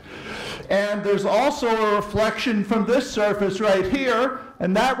 And there's also a reflection from this surface right here,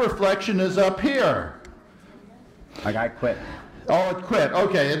 and that reflection is up here. My guy quit. Oh, it quit.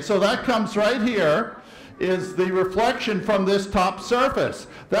 Okay, and so that comes right here, is the reflection from this top surface.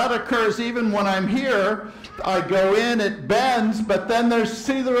 That occurs even when I'm here. I go in, it bends, but then there's,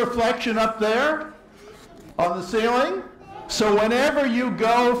 see the reflection up there on the ceiling? So whenever you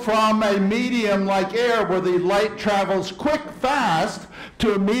go from a medium like air where the light travels quick, fast,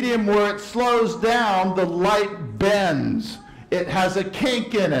 to a medium where it slows down, the light bends. It has a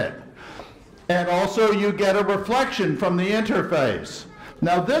kink in it. And also you get a reflection from the interface.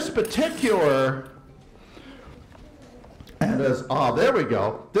 Now this particular, there we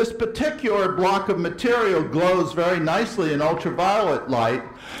go. This particular block of material glows very nicely in ultraviolet light.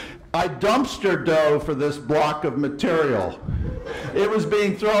 I dumpster dove for this block of material. It was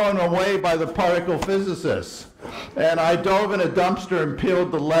being thrown away by the particle physicists. And I dove in a dumpster and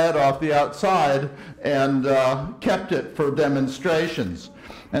peeled the lead off the outside and kept it for demonstrations.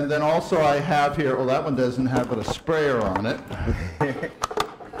 And then also I have here, well, that one doesn't have a sprayer on it.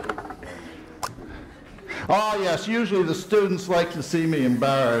 Oh yes, usually the students like to see me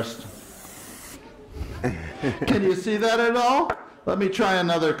embarrassed. Can you see that at all? Let me try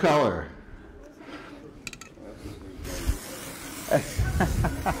another color.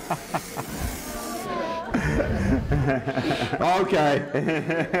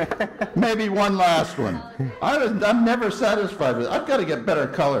 Okay. Maybe one last one. I'm never satisfied with it. I've got to get better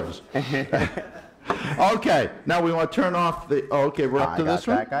colors. Okay. Now we want to turn off the, oh, okay, we're up to this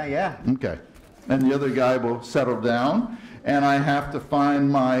one? That guy, yeah. Okay. And the other guy will settle down. And I have to find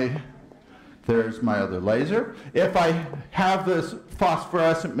my, there's my other laser. If I have this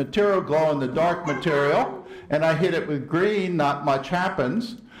phosphorescent material glow in the dark material, and I hit it with green, not much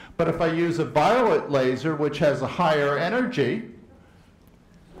happens. But if I use a violet laser, which has a higher energy,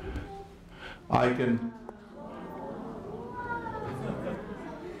 I can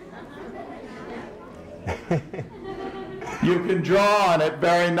you can draw on it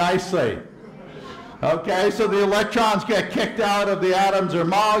very nicely. Okay, so the electrons get kicked out of the atoms or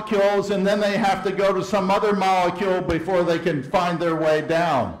molecules, and then they have to go to some other molecule before they can find their way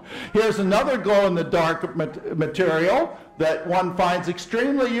down. Here's another glow-in-the-dark material that one finds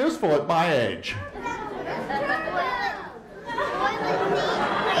extremely useful at my age.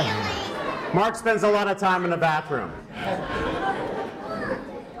 Mark spends a lot of time in the bathroom.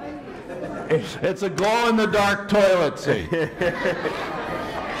 It's a glow-in-the-dark toilet seat.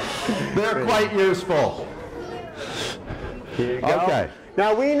 They're quite useful. Here you go. Okay.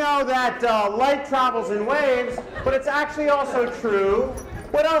 Now we know that light travels in waves, but it's actually also true.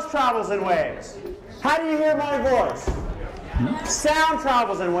 What else travels in waves? How do you hear my voice? Sound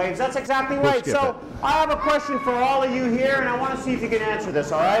travels in waves. That's exactly right. So I have a question for all of you here, and I want to see if you can answer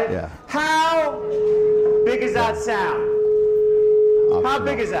this, all right? Yeah. How big is that sound? How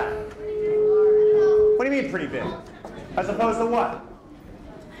big is that? What do you mean pretty big? As opposed to what?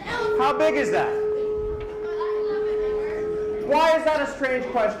 How big is that? Why is that a strange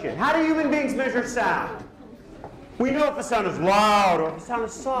question? How do human beings measure sound? We know if a sound is loud or if a sound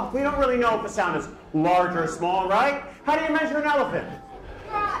is soft. We don't really know if a sound is large or small, right? How do you measure an elephant?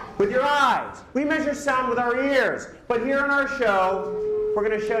 With your eyes. We measure sound with our ears. But here in our show, we're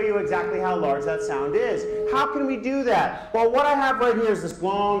going to show you exactly how large that sound is. How can we do that? Well, what I have right here is this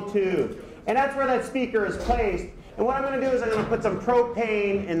long tube. And that's where that speaker is placed. And what I'm going to do is I'm going to put some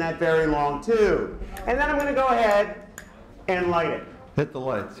propane in that very long tube. And then I'm going to go ahead and light it. Hit the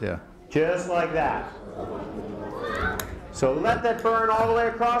lights, yeah. Just like that. So let that burn all the way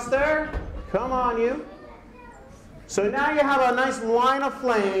across there. Come on, you. So now you have a nice line of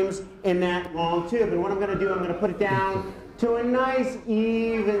flames in that long tube. And what I'm going to do, I'm going to put it down to a nice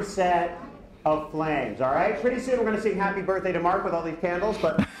even set of flames, all right? Pretty soon we're going to sing Happy Birthday to Mark with all these candles,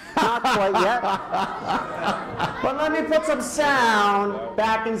 but not quite yet. But let me put some sound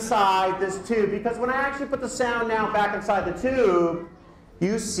back inside this tube, because when I actually put the sound now back inside the tube,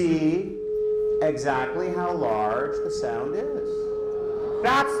 you see exactly how large the sound is.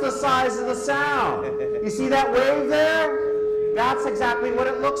 That's the size of the sound. You see that wave there? That's exactly what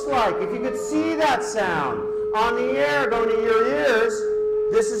it looks like. If you could see that sound on the air going to your ears,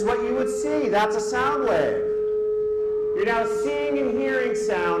 this is what you would see. That's a sound wave. You're now seeing and hearing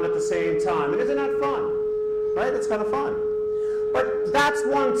sound at the same time. And isn't that fun? Right? It's kind of fun. But that's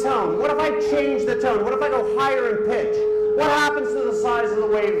one tone. What if I change the tone? What if I go higher in pitch? What happens to the size of the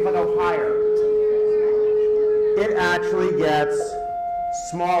wave if I go higher? It actually gets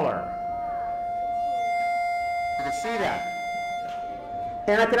smaller. You can see that.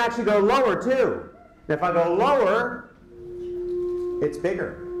 And I can actually go lower too. And if I go lower, it's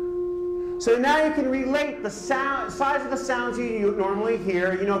bigger. So now you can relate the sound, size of the sounds you normally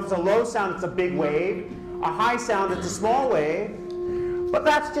hear. You know, if it's a low sound, it's a big wave. A high sound, it's a small wave. But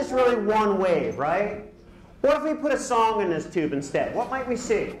that's just really one wave, right? What if we put a song in this tube instead? What might we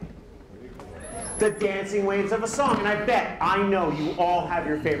see? The dancing waves of a song. And I know you all have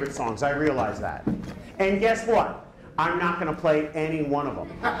your favorite songs. I realize that. And guess what? I'm not going to play any one of them.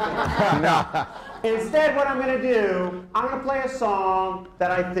 No. Instead, what I'm going to do, I'm going to play a song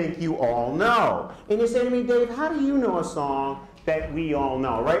that I think you all know. And you say to me, Dave, how do you know a song that we all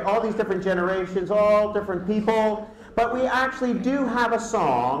know, right? All these different generations, all different people. But we actually do have a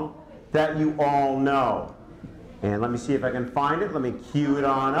song that you all know. And let me see if I can find it. Let me cue it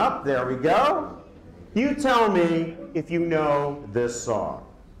on up. There we go. You tell me if you know this song.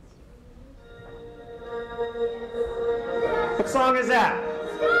 What song is that?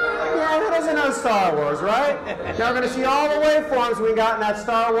 Yeah, who doesn't know Star Wars, right? Now we're going to see all the waveforms we got in that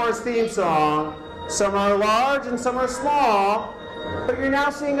Star Wars theme song. Some are large and some are small, but you're now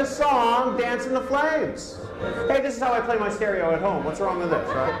seeing a song, Dance in the Flames. Hey, this is how I play my stereo at home. What's wrong with this,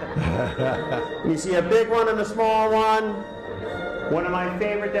 right? You see a big one and a small one. One of my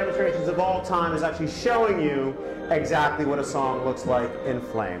favorite demonstrations of all time is actually showing you exactly what a song looks like in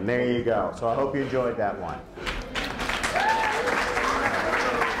flame. There you go. So I hope you enjoyed that one.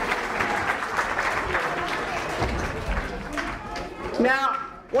 Now,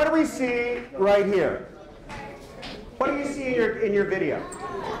 what do we see right here? What do you see in your video?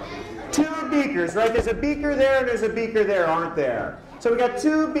 Two beakers, right? There's a beaker there and there's a beaker there, aren't there? So we got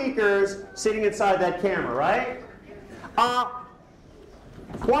two beakers sitting inside that camera, right?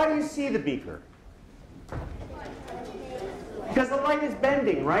 Why do you see the beaker? Because the light is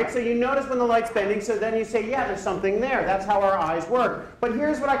bending, right? So you notice when the light's bending, so then you say, yeah, there's something there. That's how our eyes work. But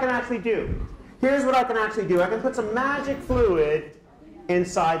here's what I can actually do. Here's what I can actually do. I can put some magic fluid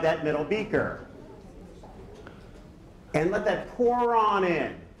inside that middle beaker. And let that pour on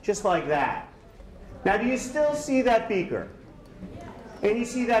in, just like that. Now, do you still see that beaker? And you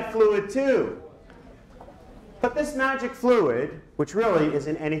see that fluid too. But this magic fluid, which really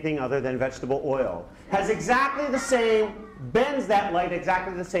isn't anything other than vegetable oil, has exactly the same, bends that light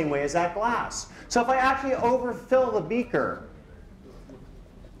exactly the same way as that glass. So if I actually overfill the beaker,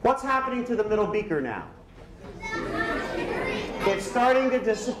 what's happening to the middle beaker now? It's starting to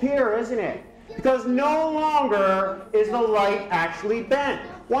disappear, isn't it? Because no longer is the light actually bent.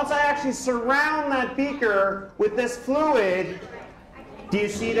 Once I actually surround that beaker with this fluid, do you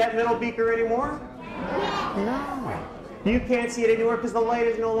see that middle beaker anymore? No. You can't see it anymore because the light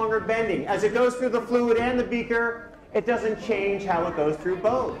is no longer bending. As it goes through the fluid and the beaker, it doesn't change how it goes through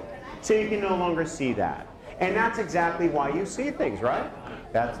both. So you can no longer see that. And that's exactly why you see things, right?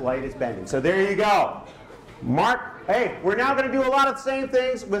 That light is bending. So there you go. Mark, hey, we're now going to do a lot of the same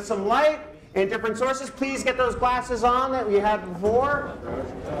things with some light and different sources. Please get those glasses on that we had before.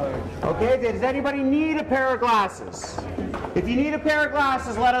 Okay, does anybody need a pair of glasses? If you need a pair of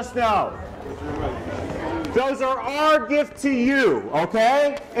glasses, let us know. Those are our gift to you,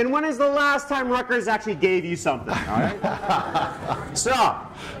 okay? And when is the last time Rutgers actually gave you something, all right? So,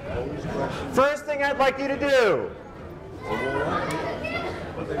 first thing I'd like you to do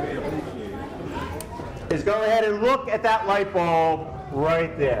is go ahead and look at that light bulb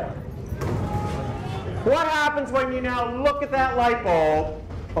right there. What happens when you now look at that light bulb,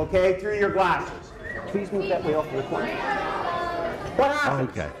 okay, through your glasses? Please move that way off to the corner. What happens?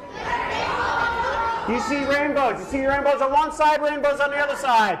 Okay. You see rainbows. You see rainbows on one side, rainbows on the other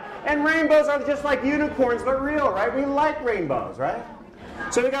side. And rainbows are just like unicorns, but real, right? We like rainbows, right?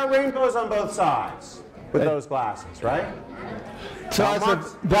 So we got rainbows on both sides with those glasses, right? So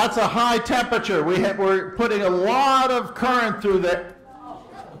that's a high temperature. We're putting a lot of current through the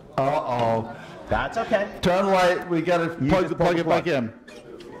Uh-oh. That's okay. Turn the light. We got to plug it back in.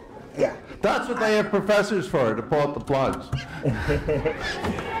 Yeah. That's what they have professors for, to pull out the plugs.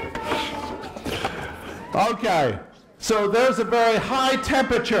 Okay. So there's a very high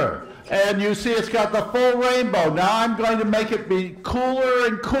temperature. And you see it's got the full rainbow. Now I'm going to make it be cooler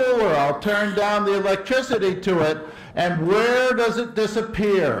and cooler. I'll turn down the electricity to it. And where does it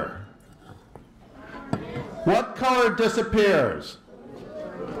disappear? What color disappears?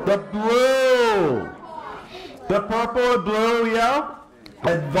 The blue. The purple and blue, yeah?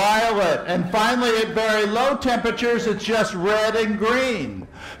 And violet. And finally, at very low temperatures, it's just red and green.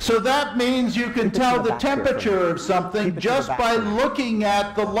 So that means you can tell the temperature of something just by looking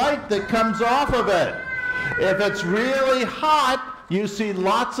at the light that comes off of it. If it's really hot, you see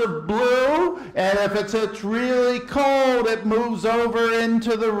lots of blue, and if it's really cold, it moves over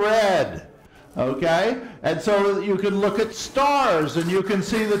into the red. Okay? And so you can look at stars, and you can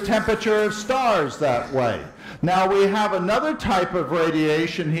see the temperature of stars that way. Now we have another type of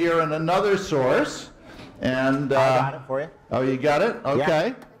radiation here and another source. And I got it for you. Oh, you got it?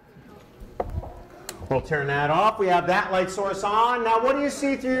 Okay. Yeah. We'll turn that off. We have that light source on. Now what do you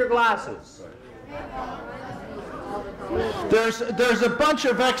see through your glasses? There's a bunch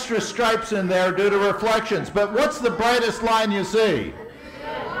of extra stripes in there due to reflections, but what's the brightest line you see?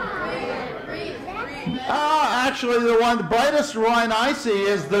 Actually the brightest line I see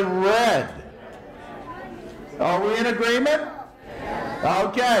is the red. Are we in agreement?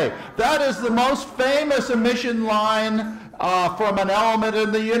 Okay, that is the most famous emission line from an element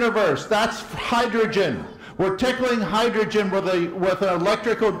in the universe. That's hydrogen. We're tickling hydrogen with an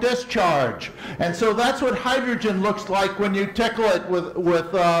electrical discharge, and so that's what hydrogen looks like when you tickle it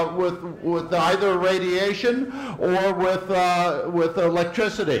with either radiation or with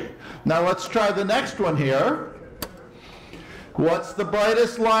electricity. Now let's try the next one here. What's the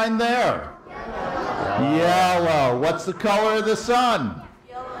brightest line there? Yellow. What's the color of the sun?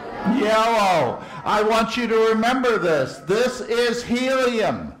 Yellow. I want you to remember this. This is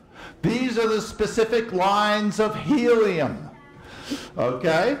helium. These are the specific lines of helium.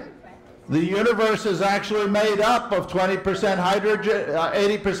 Okay? The universe is actually made up of 20% hydrogen,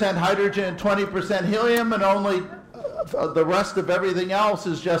 80% hydrogen, and 20% helium, and only the rest of everything else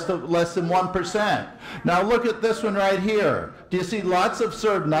is just less than 1%. Now look at this one right here. Do you see lots of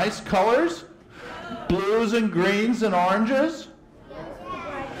sort of nice colors? Blues and greens and oranges?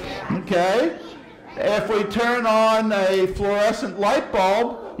 Okay. If we turn on a fluorescent light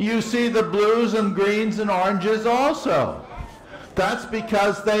bulb, you see the blues and greens and oranges also. That's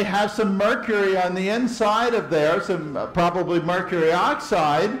because they have some mercury on the inside of there, some probably mercury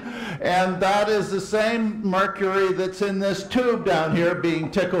oxide, and that is the same mercury that's in this tube down here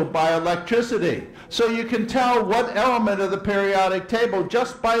being tickled by electricity. So you can tell what element of the periodic table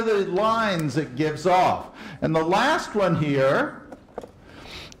just by the lines it gives off. And the last one here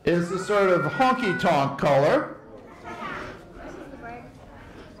is the sort of honky-tonk color.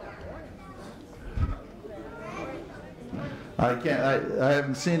 I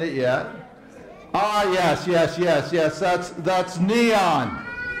haven't seen it yet. Ah, yes, that's neon.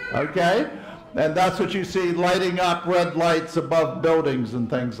 Okay? And that's what you see lighting up red lights above buildings and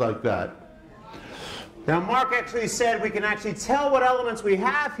things like that. Now Mark actually said we can actually tell what elements we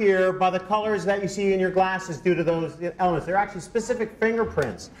have here by the colors that you see in your glasses due to those elements. They're actually specific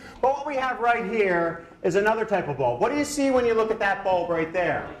fingerprints. But what we have right here is another type of bulb. What do you see when you look at that bulb right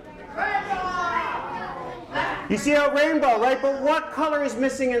there? You see a rainbow, right? But what color is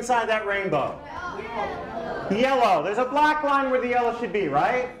missing inside that rainbow? Yellow. There's a black line where the yellow should be,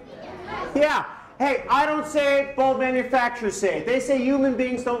 right? Yeah. Hey, I don't say it, bulb manufacturers say it. They say human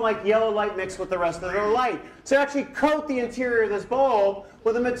beings don't like yellow light mixed with the rest of their light. So actually coat the interior of this bulb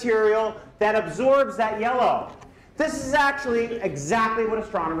with a material that absorbs that yellow. This is actually exactly what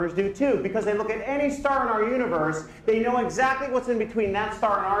astronomers do too, because they look at any star in our universe, they know exactly what's in between that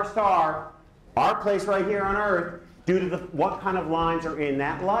star and our star, our place right here on Earth, due to what kind of lines are in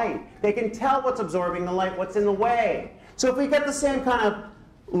that light. They can tell what's absorbing the light, what's in the way. So if we get the same kind of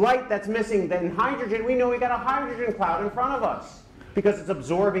light that's missing than hydrogen, we know we got a hydrogen cloud in front of us because it's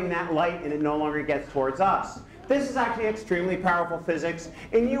absorbing that light and it no longer gets towards us. This is actually extremely powerful physics,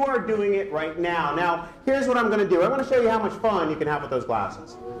 and you are doing it right now. Now, here's what I'm going to do. I'm going to show you how much fun you can have with those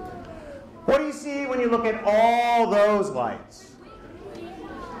glasses. What do you see when you look at all those lights?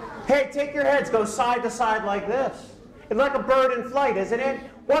 Hey, take your heads, go side to side like this. It's like a bird in flight, isn't it?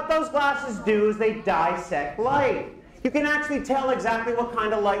 What those glasses do is they dissect light. You can actually tell exactly what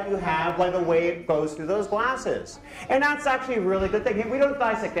kind of light you have by the way it goes through those glasses. And that's actually a really good thing. We don't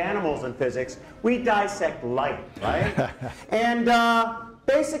dissect animals in physics. We dissect light, right? And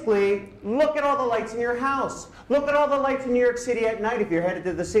basically, look at all the lights in your house. Look at all the lights in New York City at night if you're headed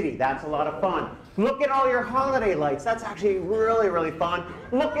to the city. That's a lot of fun. Look at all your holiday lights. That's actually really, really fun.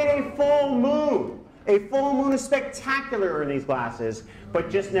 Look at a full moon. A full moon is spectacular in these glasses,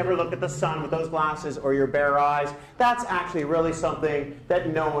 but just never look at the sun with those glasses or your bare eyes. That's actually really something that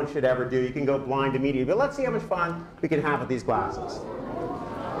no one should ever do. You can go blind immediately. But let's see how much fun we can have with these glasses.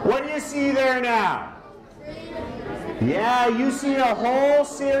 What do you see there now? Yeah, you see a whole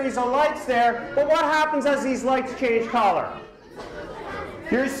series of lights there, but what happens as these lights change color?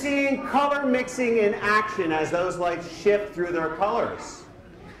 You're seeing color mixing in action as those lights shift through their colors.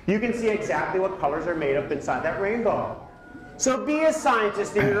 You can see exactly what colors are made up inside that rainbow. So be a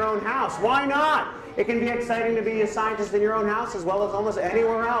scientist in your own house. Why not? It can be exciting to be a scientist in your own house as well as almost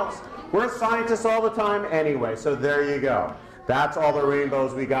anywhere else. We're scientists all the time anyway, so there you go. That's all the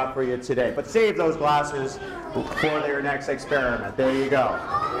rainbows we got for you today. But save those glasses for your next experiment. There you go.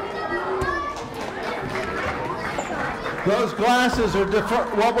 Those glasses are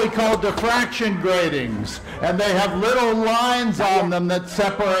what we call diffraction gratings, and they have little lines on them that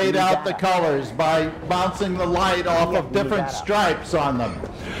separate out the colors by bouncing the light off of different stripes on them.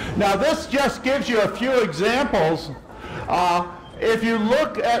 Now this just gives you a few examples. If you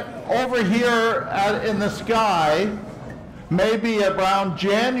look at over here in the sky, maybe around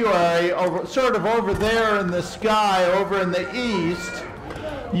January, sort of over there in the sky, over in the east,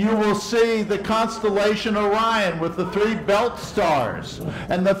 you will see the constellation Orion with the 3 belt stars.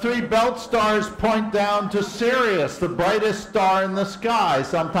 And the 3 belt stars point down to Sirius, the brightest star in the sky,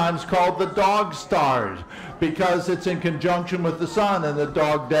 sometimes called the dog stars, because it's in conjunction with the sun in the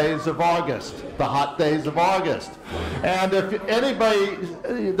dog days of August, the hot days of August. And if anybody,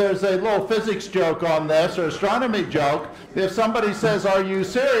 there's a little physics joke on this, or astronomy joke. If somebody says, "Are you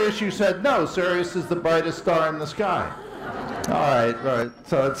Sirius?" you said, "No, Sirius is the brightest star in the sky." All right.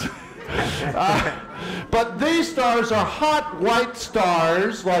 So it's, but these stars are hot white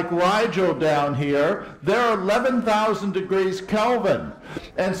stars like Rigel down here. They're 11,000 degrees Kelvin.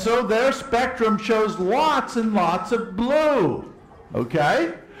 And so their spectrum shows lots and lots of blue.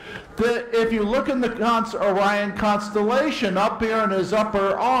 Okay? If you look in the Orion constellation, up here in his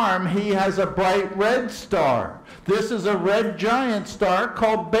upper arm, he has a bright red star. This is a red giant star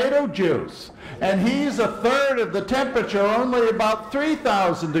called Betelgeuse. And he's a third of the temperature, only about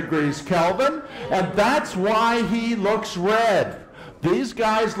 3,000 degrees Kelvin, and that's why he looks red. These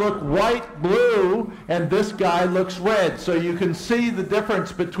guys look white, blue, and this guy looks red. So you can see the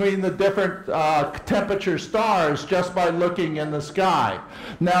difference between the different temperature stars just by looking in the sky.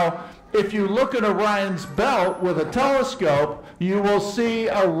 Now, if you look at Orion's belt with a telescope, you will see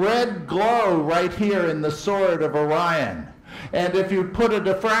a red glow right here in the sword of Orion. And if you put a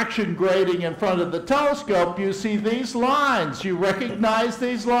diffraction grating in front of the telescope, you see these lines. You recognize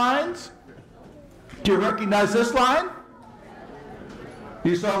these lines? Do you recognize this line?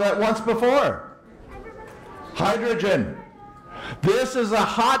 You saw that once before. Hydrogen. This is a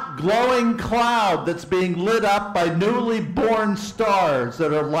hot glowing cloud that's being lit up by newly born stars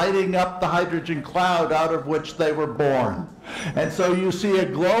that are lighting up the hydrogen cloud out of which they were born. And so you see a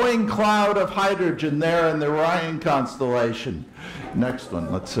glowing cloud of hydrogen there in the Orion constellation. Next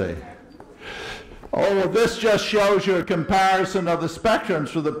one, let's see. Oh, well, this just shows you a comparison of the spectrums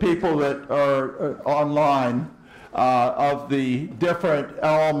for the people that are online of the different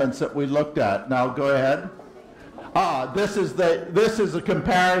elements that we looked at. Now go ahead. This is a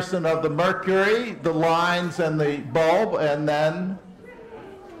comparison of the mercury, the lines, and the bulb, and then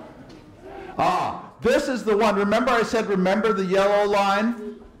this is the one. Remember I said remember the yellow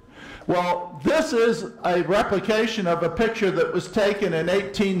line? Well, this is a replication of a picture that was taken in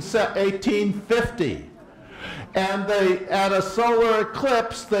 1850. And at a solar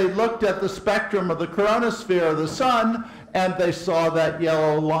eclipse, they looked at the spectrum of the coronosphere of the sun, and they saw that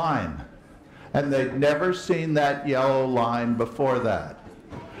yellow line. And they'd never seen that yellow line before that.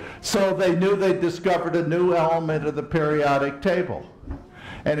 So they knew they'd discovered a new element of the periodic table.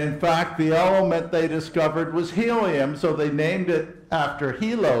 And in fact, the element they discovered was helium, so they named it after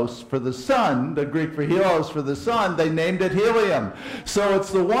Helos for the sun, the Greek for Helos for the sun, they named it helium. So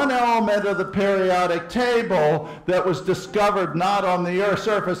it's the one element of the periodic table that was discovered not on the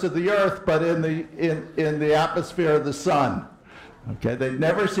surface of the earth, but in the atmosphere of the sun. Okay, they'd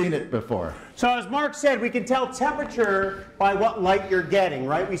never seen it before. So as Mark said, we can tell temperature by what light you're getting,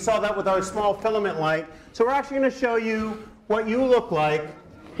 right? We saw that with our small filament light. So we're actually going to show you what you look like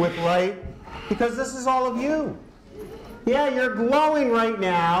with light, because this is all of you. Yeah, you're glowing right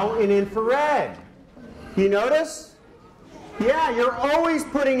now in infrared. You notice? Yeah, you're always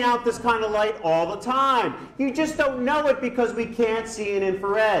putting out this kind of light all the time. You just don't know it because we can't see in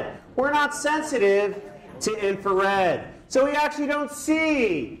infrared. We're not sensitive to infrared. So we actually don't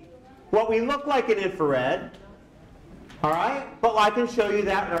see what we look like in infrared. All right? But I can show you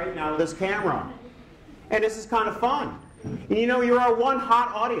that right now with this camera. And this is kind of fun. And you know, you're our one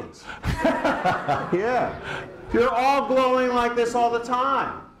hot audience. Yeah. You're all glowing like this all the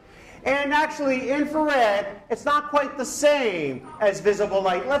time. And actually, infrared, it's not quite the same as visible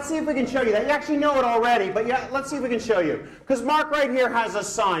light. Let's see if we can show you that. You actually know it already, but yeah, let's see if we can show you. Because Mark right here has a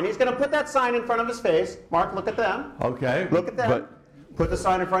sign. He's going to put that sign in front of his face. Mark, look at them. Okay. Look at them. But put the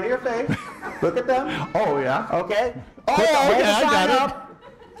sign in front of your face. Look at them. Oh, yeah. Okay. Oh, hold okay, the sign I got up.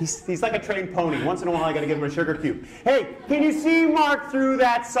 He's like a trained pony. Once in a while, I got to give him a sugar cube. Hey, can you see Mark through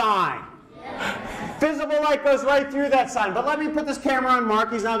that sign? Visible light goes right through that sign. But let me put this camera on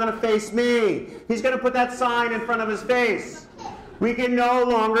Mark. He's now going to face me. He's going to put that sign in front of his face. We can no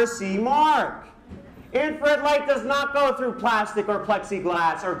longer see Mark. Infrared light does not go through plastic or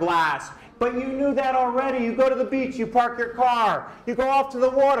plexiglass or glass. But you knew that already. You go to the beach, you park your car, you go off to the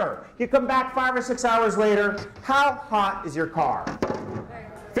water, you come back 5 or 6 hours later. How hot is your car?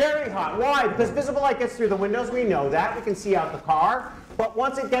 Very hot. Why? Because visible light gets through the windows. We know that. We can see out the car. But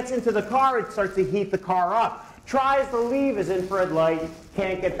once it gets into the car, it starts to heat the car up. Tries to leave as infrared light,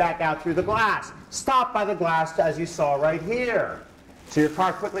 can't get back out through the glass. Stopped by the glass, as you saw right here. So your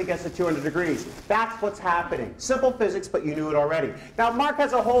car quickly gets to 200 degrees. That's what's happening. Simple physics, but you knew it already. Now, Mark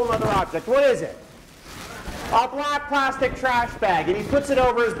has a whole other object. What is it? A black plastic trash bag, and he puts it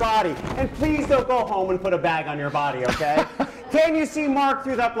over his body. And please don't go home and put a bag on your body, okay? Can you see Mark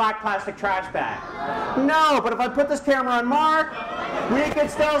through that black plastic trash bag? No, but if I put this camera on Mark, we can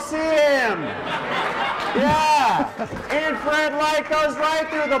still see him. Yeah. Infrared light goes right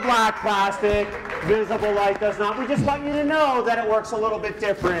through the black plastic. Visible light does not. We just want you to know that it works a little bit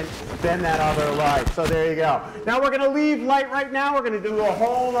different than that other light. So there you go. Now we're going to leave light right now. We're going to do a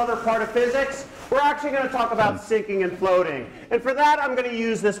whole other part of physics. We're actually going to talk about sinking and floating. And for that, I'm going to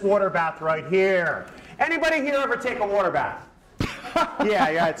use this water bath right here. Anybody here ever take a water bath?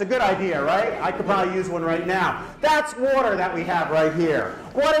 Yeah, it's a good idea, right? I could probably use one right now. That's water that we have right here.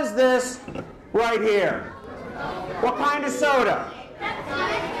 What is this right here? What kind of soda?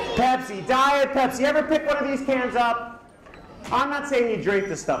 Pepsi, Diet Pepsi. You ever pick one of these cans up? I'm not saying you drink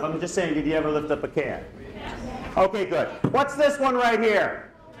this stuff. I'm just saying, did you ever lift up a can? Okay, good. What's this one right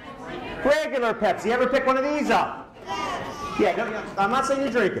here? Regular Pepsi. You ever pick one of these up? Yeah, no, I'm not saying you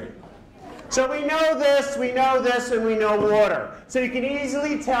drink it. So we know this, and we know water. So you can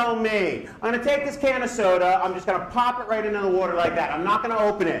easily tell me. I'm going to take this can of soda. I'm just going to pop it right into the water like that. I'm not going to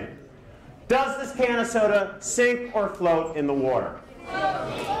open it. Does this can of soda sink or float in the water?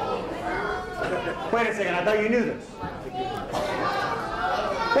 Wait a second, I thought you knew this.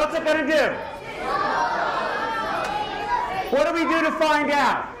 What's it going to do? What do we do to find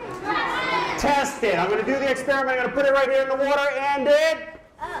out? Test it. I'm going to do the experiment. I'm going to put it right here in the water, and it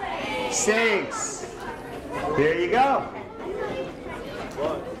sinks. There you go.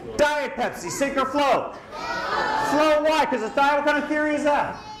 Diet Pepsi, sink or float? Float, why? Because it's diet. What kind of theory is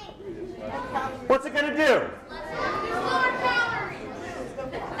that? What's it going to do?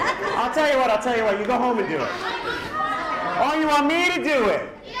 I'll tell you what, you go home and do it. Oh, you want me to do it?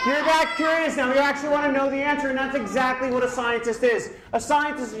 You're that curious now. You actually want to know the answer, and that's exactly what a scientist is. A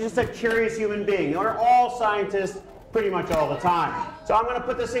scientist is just a curious human being. We're all scientists pretty much all the time. So I'm going to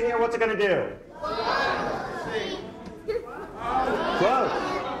put this in here. What's it going to do? Float.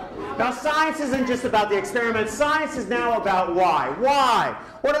 Now, science isn't just about the experiment. Science is now about why. Why?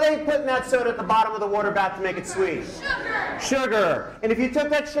 What are they putting that soda at the bottom of the water bath to make it sweet? Sugar. Sugar. And if you took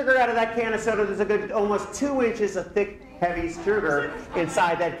that sugar out of that can of soda, there's a good almost 2 inches of thick, heavy sugar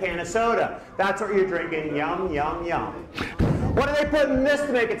inside that can of soda. That's what you're drinking. Yum, yum, yum. What are they putting in this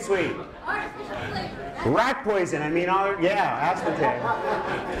to make it sweet? Rat poison. Yeah,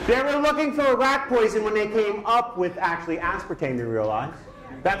 aspartame. They were looking for a rat poison when they came up with actually aspartame, you realize.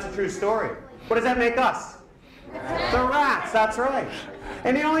 That's a true story. What does that make us? The rats, that's right.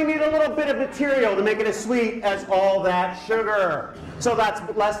 And they only need a little bit of material to make it as sweet as all that sugar. So that's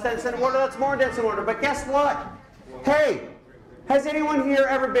less dense than water, that's more dense than water. But guess what? Hey, has anyone here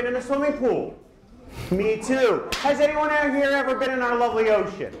ever been in a swimming pool? Me too. Has anyone here ever been in our lovely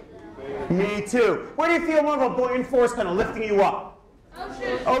ocean? Me too. Where do you feel more of a buoyant force kind of lifting you up?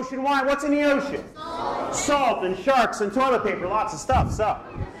 Ocean. Ocean, why? What's in the ocean? Salt. Salt and sharks and toilet paper, lots of stuff. So,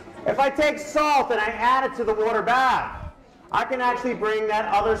 if I take salt and I add it to the water bath, I can actually bring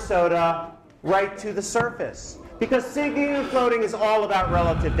that other soda right to the surface. Because sinking and floating is all about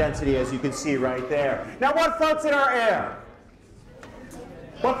relative density, as you can see right there. Now, what floats in our air?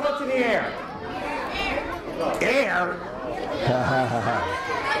 floats in the air? Air?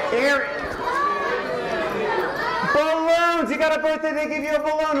 Air. Balloons. You got a birthday, they give you a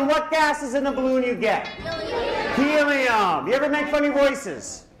balloon. And what gas is in the balloon you get? Helium. You ever make funny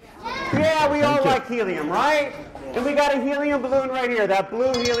voices? Yeah, we all like helium, right? And we got a helium balloon right here, that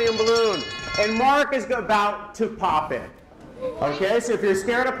blue helium balloon. And Mark is about to pop it. Okay, so if you're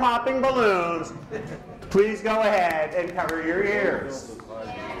scared of popping balloons, please go ahead and cover your ears.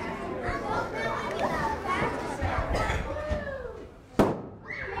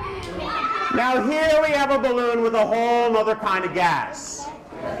 Now here we have a balloon with a whole other kind of gas.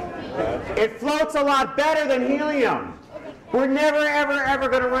 It floats a lot better than helium. We're never, ever, ever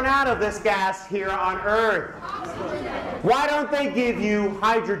going to run out of this gas here on Earth. Why don't they give you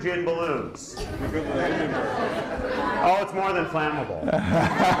hydrogen balloons? Oh, it's more than flammable.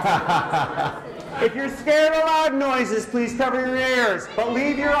 If you're scared of loud noises, please cover your ears. But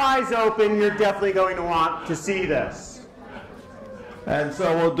leave your eyes open. You're definitely going to want to see this. And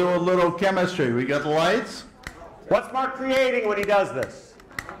so we'll do a little chemistry. We got the lights? What's Mark creating when he does this?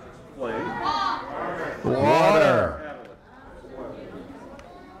 Water.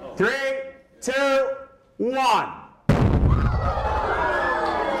 3, 2, 1.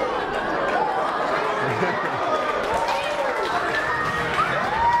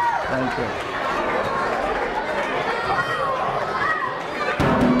 Thank you.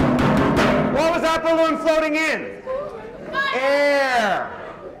 What was that balloon floating in? Air.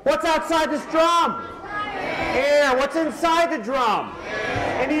 What's outside this drum? Air. What's inside the drum?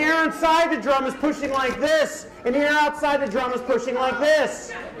 And the air inside the drum is pushing like this, and the air outside the drum is pushing like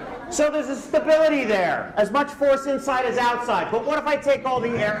this. So there's a stability there, as much force inside as outside. But what if I take all the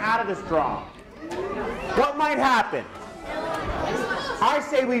air out of this drum? What might happen? I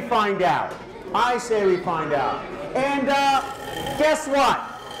say we find out. I say we find out. And guess what?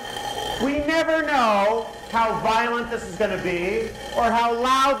 We never know how violent this is going to be, or how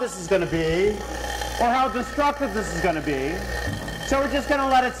loud this is going to be, or how destructive this is going to be. So we're just going to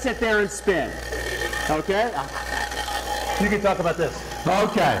let it sit there and spin. Okay? You can talk about this.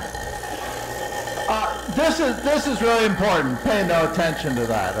 Okay. This is really important. Pay no attention to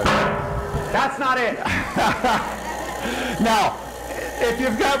that. Okay? That's not it. Now, if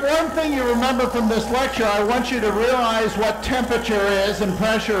you've got one thing you remember from this lecture, I want you to realize what temperature is and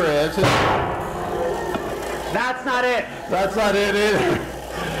pressure is. That's not it. That's not it either.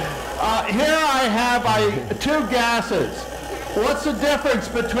 Here I have two gases. What's the difference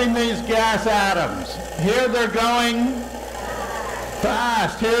between these gas atoms? Here they're going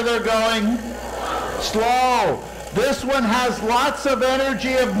fast. Here they're going slow. This one has lots of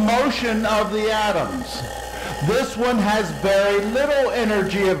energy of motion of the atoms. This one has very little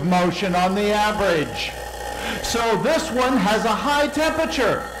energy of motion on the average. So this one has a high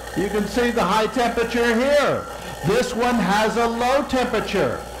temperature. You can see the high temperature here. This one has a low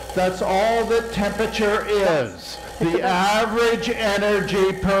temperature. That's all that temperature is. The average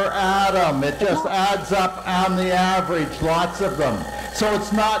energy per atom. It just adds up on the average, lots of them. So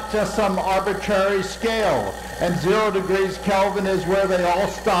it's not just some arbitrary scale. And 0 degrees Kelvin is where they all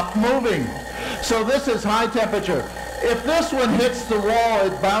stop moving. So this is high temperature. If this one hits the wall,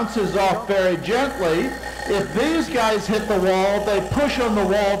 it bounces off very gently. If these guys hit the wall, they push on the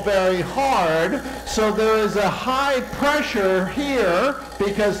wall very hard. So there is a high pressure here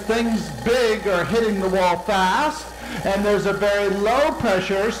because things big are hitting the wall fast. And there's a very low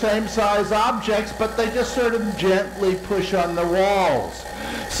pressure, same size objects, but they just sort of gently push on the walls.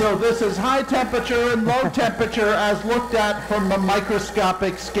 So this is high temperature and low temperature as looked at from a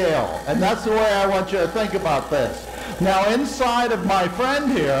microscopic scale. And that's the way I want you to think about this. Now inside of my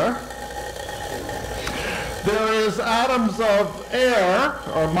friend here, there is atoms of air,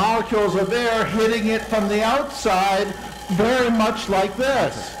 or molecules of air, hitting it from the outside very much like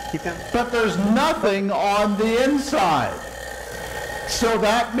this. But there's nothing on the inside. So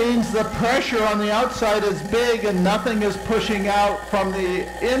that means the pressure on the outside is big and nothing is pushing out from the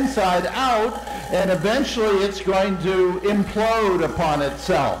inside out, and eventually it's going to implode upon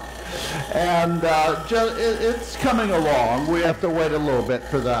itself. And it's coming along. We have to wait a little bit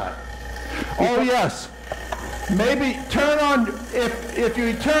for that. Oh yes, maybe turn on, if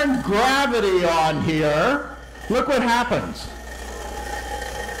you turn gravity on here, look what happens.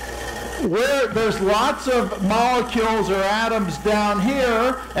 Where there's lots of molecules or atoms down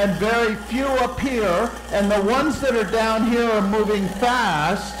here and very few up here, and the ones that are down here are moving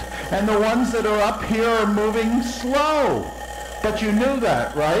fast, and the ones that are up here are moving slow. But you knew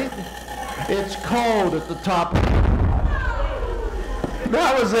that, right? It's cold at the top.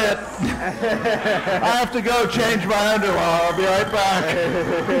 That was it. I have to go change my underwear. I'll be right back.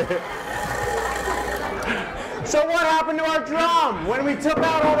 So what happened to our drum? When we took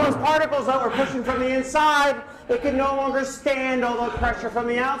out all those particles that were pushing from the inside, it could no longer stand all the pressure from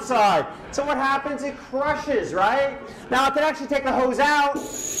the outside. So what happens? It crushes, right? Now I can actually take the hose out,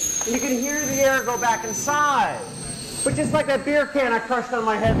 and you can hear the air go back inside. But just like that beer can I crushed on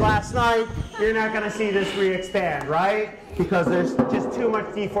my head last night, you're not going to see this re-expand, right? Because there's just too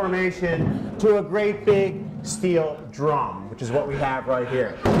much deformation to a great big steel drum, which is what we have right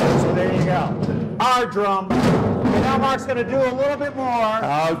here. So there you go. Our drum. And now Mark's going to do a little bit more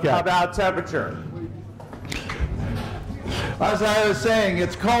about temperature. As I was saying,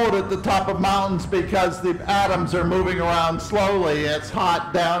 it's cold at the top of mountains because the atoms are moving around slowly. It's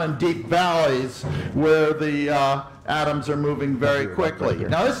hot down in deep valleys where the atoms are moving very quickly.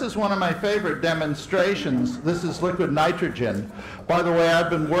 Now this is one of my favorite demonstrations. This is liquid nitrogen. By the way, I've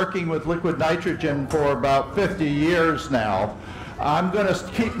been working with liquid nitrogen for about 50 years now. I'm going to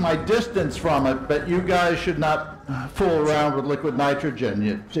keep my distance from it, but you guys should not fool around with liquid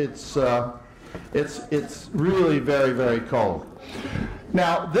nitrogen. It's really very, very cold.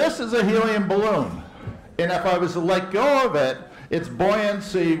 Now, this is a helium balloon, and if I was to let go of it, its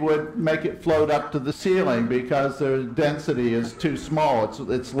buoyancy would make it float up to the ceiling because the density is too small.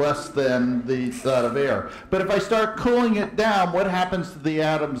 It's less than that of air. But if I start cooling it down, what happens to the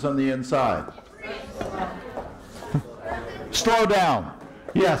atoms on the inside? Slow down.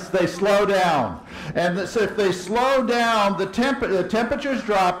 Yes, they slow down. And so if they slow down, the temperature's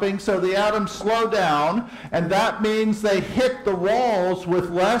dropping, so the atoms slow down, and that means they hit the walls with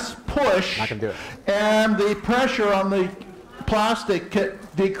less push, and the pressure on the plastic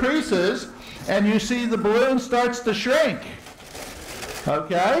decreases, and you see the balloon starts to shrink.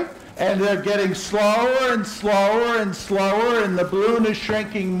 Okay? And they're getting slower and slower and slower, and the balloon is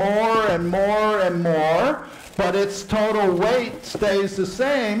shrinking more and more and more. But its total weight stays the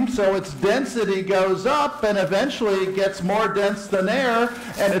same, so its density goes up, and eventually it gets more dense than air,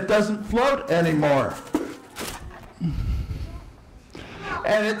 and it doesn't float anymore.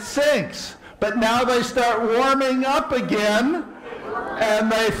 And it sinks. But now they start warming up again, and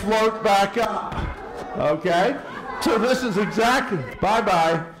they float back up. Okay? So this is exactly,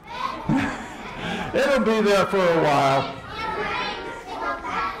 bye-bye. It'll be there for a while.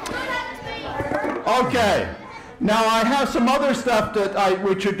 Okay. Now I have some other stuff that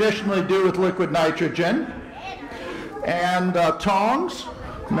we traditionally do with liquid nitrogen. And tongs.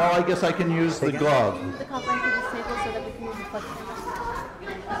 No, I guess I can use the glove. The copper into this table so that we can use the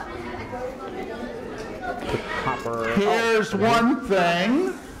Copper. Here's one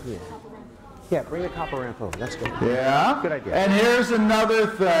thing. Yeah, bring the copper ramp over. That's good. Yeah. Good idea. And here's another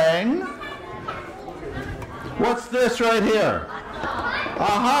thing. What's this right here? A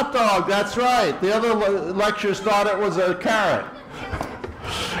hot dog, that's right. The other lectures thought it was a carrot.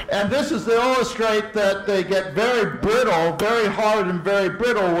 And this is to illustrate that they get very brittle, very hard and very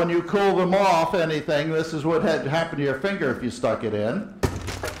brittle when you cool them off anything. This is what had happened to your finger if you stuck it in.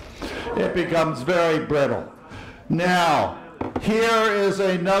 It becomes very brittle. Now, here is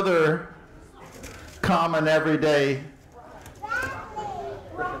another common everyday.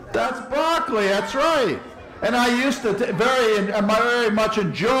 That's broccoli, that's right. And I used to very much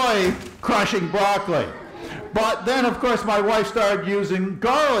enjoy crushing broccoli. But then, of course, my wife started using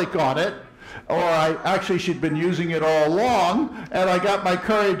garlic on it, or she'd been using it all along, and I got my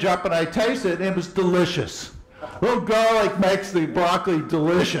courage up and I tasted it, and it was delicious. Little garlic makes the broccoli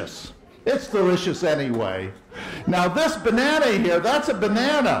delicious. It's delicious anyway. Now this banana here, that's a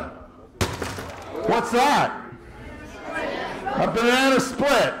banana. What's that? A banana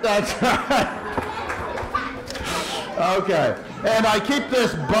split, that's right. Okay, and I keep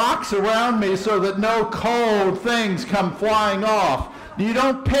this box around me so that no cold things come flying off. You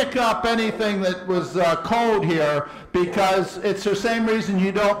don't pick up anything that was cold here because it's the same reason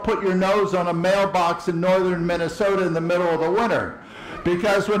you don't put your nose on a mailbox in northern Minnesota in the middle of the winter.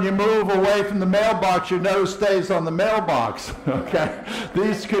 Because when you move away from the mailbox, your nose stays on the mailbox, okay?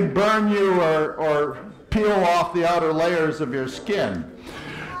 These can burn you or peel off the outer layers of your skin.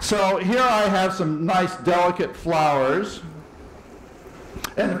 So here I have some nice delicate flowers.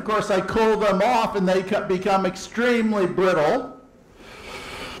 And of course I cool them off and they become extremely brittle.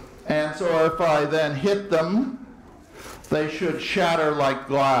 And so if I then hit them, they should shatter like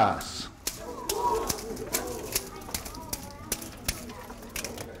glass.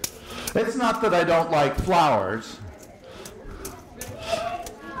 It's not that I don't like flowers.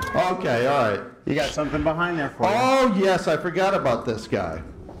 Okay, all right. You got something behind there for you. Oh, yes, I forgot about this guy.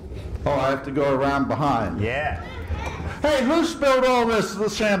 Oh, I have to go around behind. Yeah. Hey, who spilled all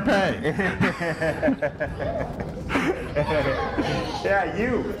this champagne? Yeah,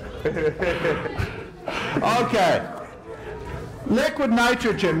 you. Okay. Liquid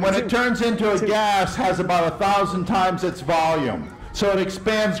nitrogen, when it turns into a gas, has about 1,000 times its volume. So it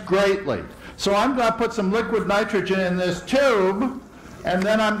expands greatly. So I'm going to put some liquid nitrogen in this tube, and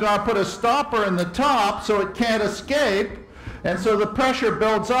then I'm going to put a stopper in the top so it can't escape. And so the pressure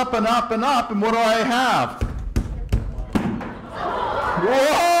builds up and up and up, and what do I have?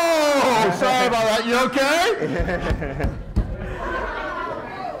 Whoa! Sorry about that. You okay?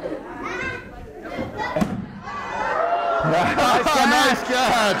 Nice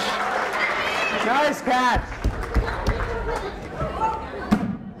catch. Nice catch.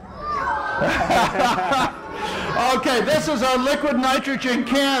 Okay, this is our liquid nitrogen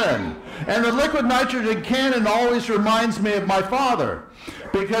cannon. And the liquid nitrogen cannon always reminds me of my father,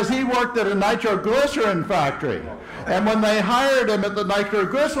 because he worked at a nitroglycerin factory. And when they hired him at the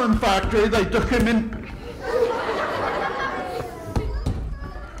nitroglycerin factory, they took him in.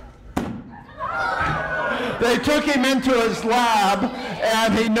 They took him into his lab,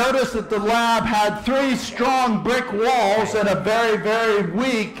 and he noticed that the lab had 3 strong brick walls and a very, very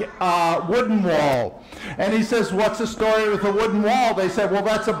weak wooden wall. And he says, what's the story with a wooden wall? They said, well,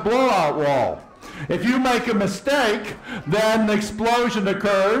 that's a blowout wall. If you make a mistake, then the explosion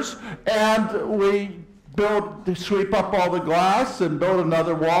occurs, and we sweep up all the glass and build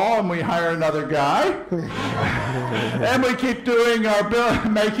another wall, and we hire another guy. And we keep doing our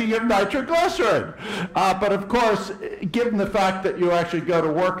making of nitroglycerin. But of course, given the fact that you actually go to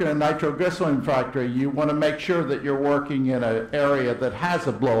work in a nitroglycerin factory, you want to make sure that you're working in an area that has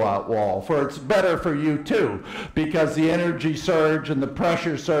a blowout wall, for it's better for you too, because the energy surge and the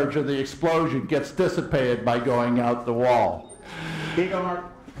pressure surge of the explosion gets dissipated by going out the wall. Here you go, Mark.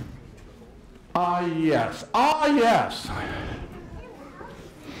 Yes. Yes.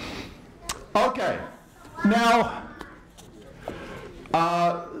 Okay. Now,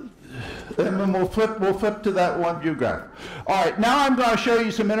 and then we'll flip to that one view graph. All right, now I'm going to show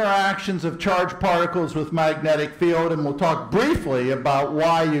you some interactions of charged particles with magnetic field, and we'll talk briefly about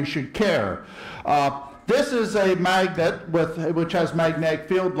why you should care. This is a magnet which has magnetic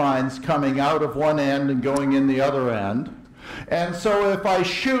field lines coming out of one end and going in the other end. And so if I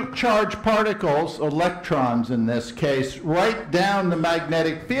shoot charged particles, electrons in this case, right down the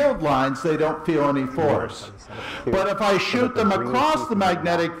magnetic field lines, they don't feel any force. But if I shoot them across the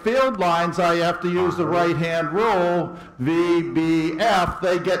magnetic field lines, I have to use the right-hand rule, VBF,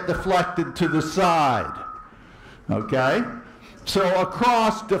 they get deflected to the side. Okay? So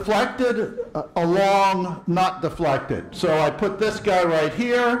across, deflected, along, not deflected. So I put this guy right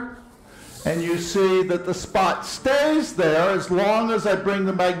here, and you see that the spot stays there as long as I bring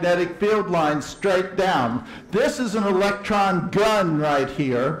the magnetic field line straight down. This is an electron gun right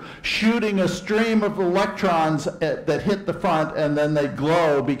here, shooting a stream of electrons that hit the front, and then they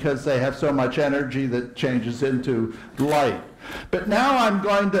glow because they have so much energy that changes into light. But now I'm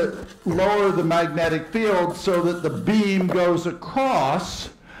going to lower the magnetic field so that the beam goes across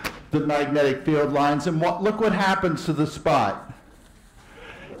the magnetic field lines, and look what happens to the spot.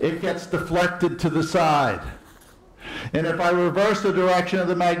 It gets deflected to the side. And if I reverse the direction of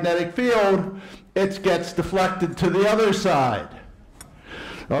the magnetic field, it gets deflected to the other side.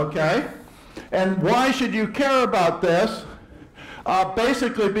 Okay? And why should you care about this?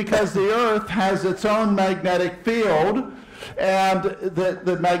 Basically because the Earth has its own magnetic field, and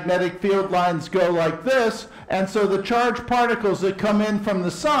the magnetic field lines go like this, and so the charged particles that come in from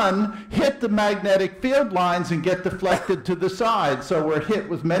the sun hit the magnetic field lines and get deflected to the side. So we're hit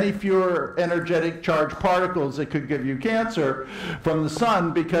with many fewer energetic charged particles that could give you cancer from the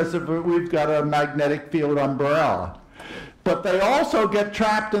sun because we've got a magnetic field umbrella. But they also get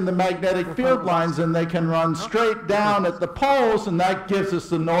trapped in the magnetic field lines, and they can run straight down at the poles, and that gives us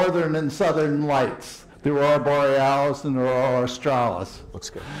the northern and southern lights, the aurora borealis and the aurora australis. Looks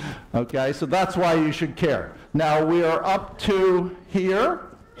good. Okay, so that's why you should care. Now we are up to here.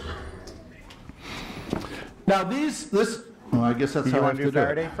 Now well, I guess that's how I have to do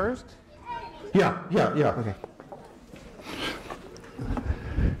Faraday it. first? Yeah. Okay.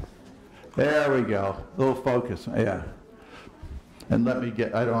 There we go. A little focus. Yeah. And I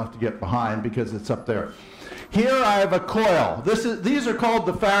don't have to get behind because it's up there. Here I have a coil. These are called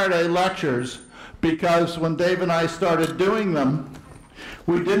the Faraday lectures because when Dave and I started doing them,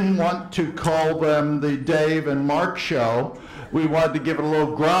 we didn't want to call them the Dave and Mark show we wanted to give it a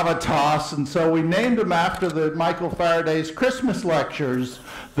little gravitas, and so we named him after the Michael Faraday's Christmas lectures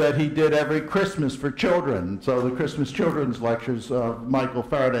that he did every Christmas for children. So the Christmas children's lectures of Michael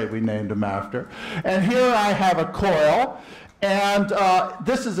Faraday we named him after. And here I have a coil, and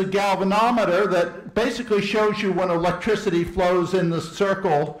this is a galvanometer that basically shows you when electricity flows in the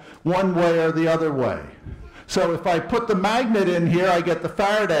circle one way or the other way. So if I put the magnet in here, I get the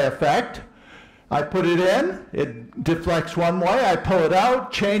Faraday effect. I put it in, it deflects one way, I pull it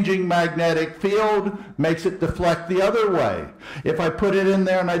out, changing magnetic field makes it deflect the other way. If I put it in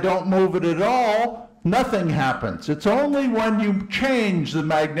there and I don't move it at all, nothing happens. It's only when you change the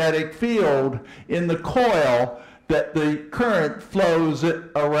magnetic field in the coil that the current flows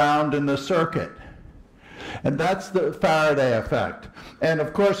it around in the circuit. And that's the Faraday effect. And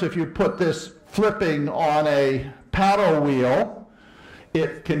of course, if you put this flipping on a paddle wheel,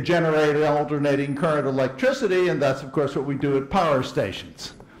 it can generate alternating current electricity, and that's of course what we do at power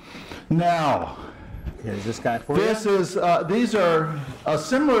stations. Now, here's this guy for you. These are a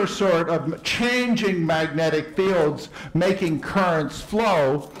similar sort of changing magnetic fields, making currents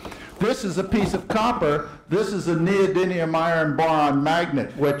flow. This is a piece of copper. This is a neodymium iron boron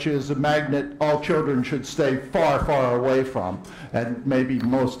magnet, which is a magnet all children should stay far, far away from, and maybe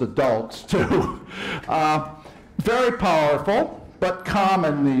most adults too. Very powerful, but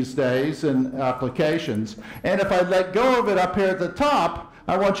common these days in applications. And if I let go of it up here at the top,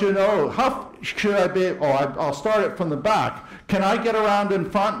 I want you to know, how should I be, I'll start it from the back. Can I get around in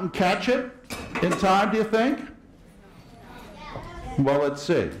front and catch it in time, do you think? Well, let's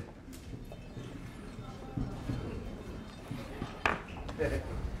see.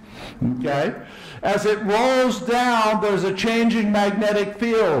 Okay. As it rolls down, there's a changing magnetic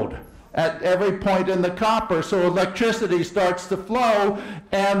field at every point in the copper, so electricity starts to flow,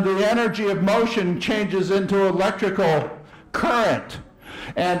 and the energy of motion changes into electrical current.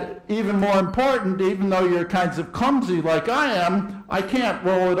 And even more important, even though you're kinds of clumsy like I am, I can't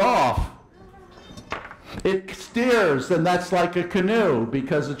roll it off. It steers, and that's like a canoe,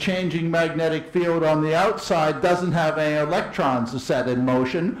 because a changing magnetic field on the outside doesn't have any electrons to set in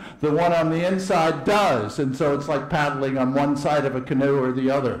motion. The one on the inside does, and so it's like paddling on one side of a canoe or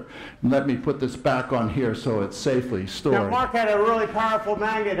the other. And let me put this back on here so it's safely stored. Now, Mark had a really powerful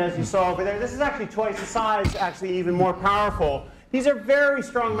magnet, as you saw over there. This is actually twice the size, actually even more powerful. These are very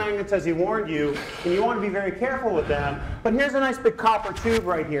strong magnets, as he warned you, and you want to be very careful with them. But here's a nice big copper tube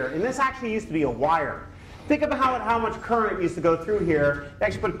right here, and this actually used to be a wire. Think about how much current used to go through here. They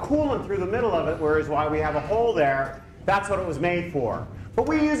actually put coolant through the middle of it, whereas why we have a hole there, that's what it was made for. But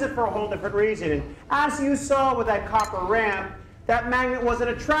we use it for a whole different reason. And as you saw with that copper ramp, that magnet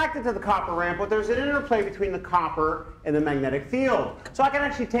wasn't attracted to the copper ramp, but there's an interplay between the copper and the magnetic field. So I can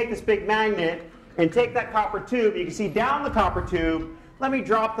actually take this big magnet and take that copper tube. You can see down the copper tube. Let me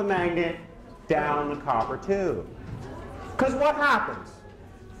drop the magnet down the copper tube. Because what happens?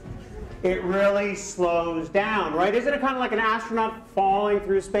 It really slows down, right? Isn't it kind of like an astronaut falling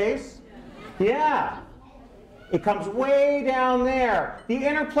through space? Yeah. It comes way down there. The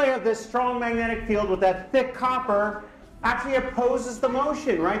interplay of this strong magnetic field with that thick copper actually opposes the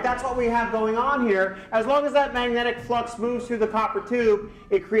motion, right? That's what we have going on here. As long as that magnetic flux moves through the copper tube,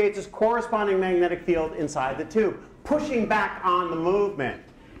 it creates this corresponding magnetic field inside the tube, pushing back on the movement,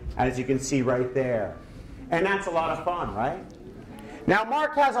 as you can see right there. And that's a lot of fun, right? Now,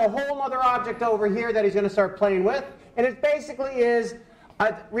 Mark has a whole other object over here that he's going to start playing with, and it basically is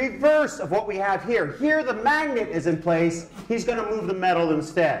a reverse of what we have here. Here, the magnet is in place. He's going to move the metal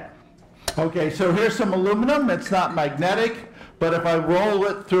instead. Okay, so here's some aluminum. It's not magnetic, but if I roll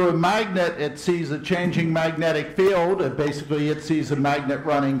it through a magnet, it sees a changing magnetic field. And basically, it sees a magnet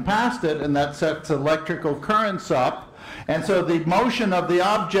running past it, and that sets electrical currents up. And so the motion of the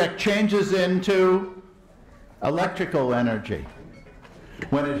object changes into electrical energy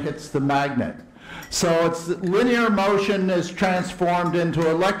when it hits the magnet. So its linear motion is transformed into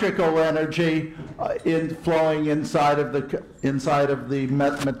electrical energy flowing inside of the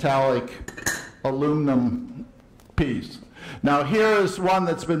metallic aluminum piece. Now here's one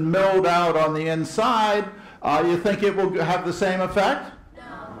that's been milled out on the inside. You think it will have the same effect?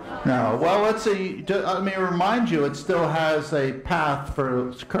 No. Well, let's see. Let me remind you, it still has a path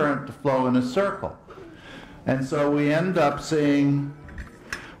for current to flow in a circle. And so we end up seeing,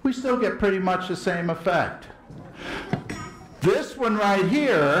 we still get pretty much the same effect. This one right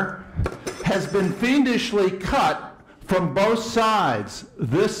here has been fiendishly cut from both sides,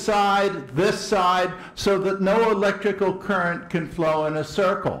 this side, so that no electrical current can flow in a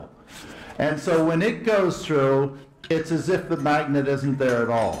circle. And so when it goes through, it's as if the magnet isn't there at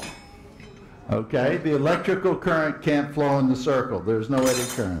all. Okay, the electrical current can't flow in the circle. There's no eddy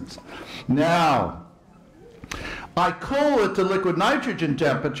currents. Now, I cool it to liquid nitrogen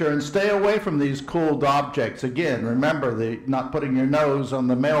temperature and stay away from these cooled objects. Again, remember not putting your nose on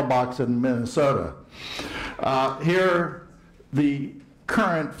the mailbox in Minnesota. Here, the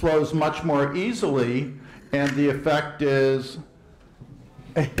current flows much more easily, and the effect is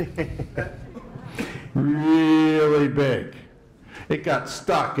really big. It got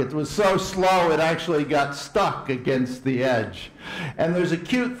stuck. It was so slow it actually got stuck against the edge. And there's a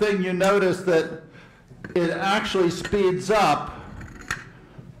cute thing you notice that it actually speeds up.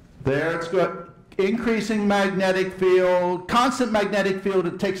 There it's got increasing magnetic field, constant magnetic field,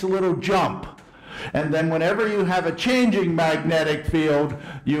 it takes a little jump. And then whenever you have a changing magnetic field,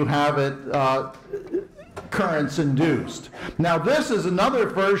 you have it currents induced. Now this is another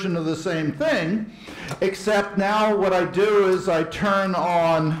version of the same thing, except now what I do is I turn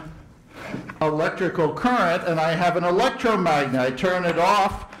on electrical current and I have an electromagnet. I turn it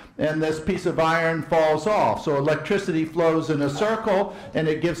off and this piece of iron falls off. So electricity flows in a circle and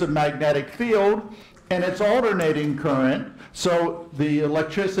it gives a magnetic field and it's alternating current. So the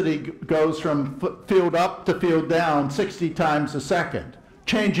electricity goes from field up to field down 60 times a second,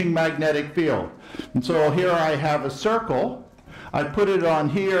 changing magnetic field. And so here I have a circle. I put it on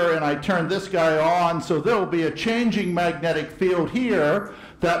here and I turn this guy on, so there'll be a changing magnetic field here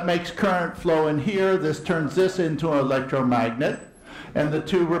that makes current flow in here. This turns this into an electromagnet, and the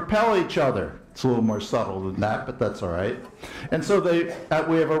two repel each other. It's a little more subtle than that, but that's all right. And so we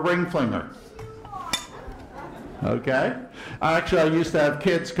have a ring flinger. Okay? Actually, I used to have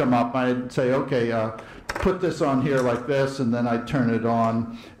kids come up. I'd say, okay, put this on here like this, and then I'd turn it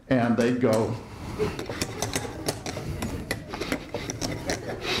on, and they'd go.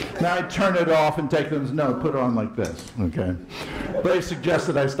 Now I'd turn it off and take them, no, put it on like this, okay? They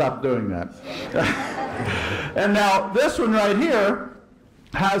suggested I stop doing that. And now this one right here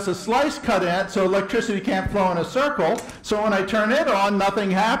has a slice cut in it, so electricity can't flow in a circle. So when I turn it on,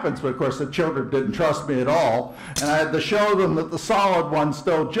 nothing happens. But of course, the children didn't trust me at all. And I had to show them that the solid one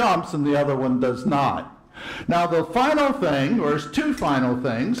still jumps and the other one does not. Now the final thing, or there's two final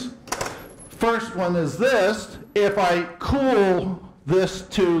things. First one is this. If I cool this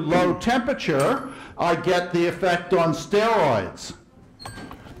to low temperature, I get the effect on steroids.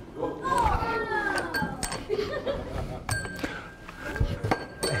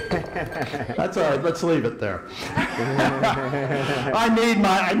 That's all right, let's leave it there. I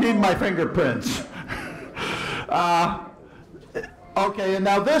need my fingerprints. Okay, and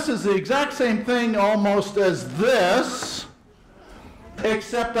now this is the exact same thing almost as this,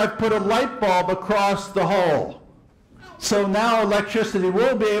 except I've put a light bulb across the hole. So now electricity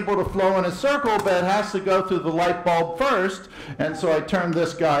will be able to flow in a circle, but it has to go through the light bulb first. And so I turn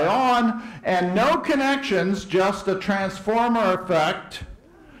this guy on, and no connections, just a transformer effect.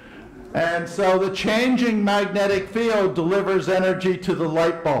 And so the changing magnetic field delivers energy to the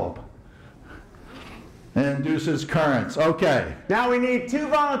light bulb and induces currents. Okay. Now we need 2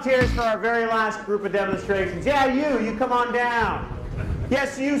 volunteers for our very last group of demonstrations. Yeah, you come on down.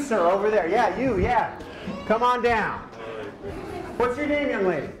 Yes, you, sir, over there. Yeah, you, yeah. Come on down. What's your name, young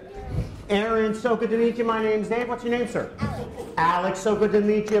lady? Aaron, so good to meet you. My name's Dave. What's your name, sir? Alex, so good to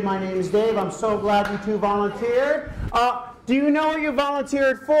meet you. My name's Dave. I'm so glad you two volunteered. Do you know what you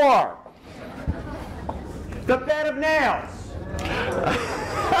volunteered for? The bed of nails.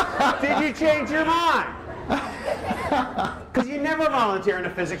 Did you change your mind? Because you never volunteer in a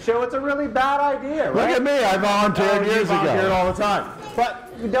physics show. It's a really bad idea, right? Look at me. I volunteered years ago. Volunteered all the time. But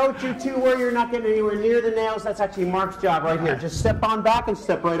don't you two worry, you're not getting anywhere near the nails. That's actually Mark's job right here. Just step on back and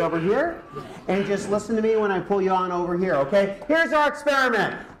step right over here. And just listen to me when I pull you on over here, okay? Here's our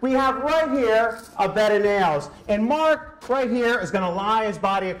experiment. We have right here a bed of nails. And Mark right here is going to lie his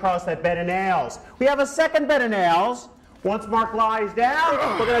body across that bed of nails. We have a second bed of nails. Once Mark lies down,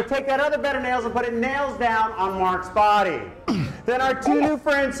 we're going to take that other bed of nails and put it nails down on Mark's body. Then our 2 new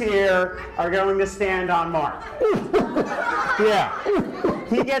friends here are going to stand on Mark. Yeah.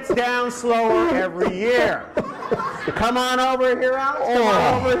 He gets down slower every year. Come on over here, Alex. Come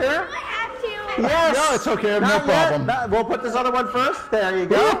on over here. I have to. Yes. No, it's okay. No problem. We'll put this other one first. There you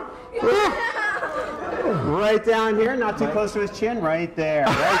go. Right down here, not too close to his chin. Right there,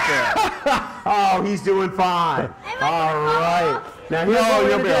 right there. Oh, he's doing fine. All right. Now here's what we're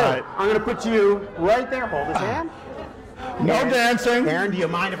going to do. I'm going to put you right there. Hold his hand. No dancing. Aaron, do you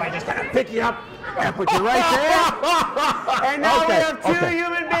mind if I just kind of pick you up and put you right there? And now we have 2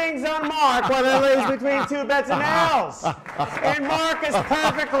 human beings on Mark while he lays between 2 beds of nails. And Mark is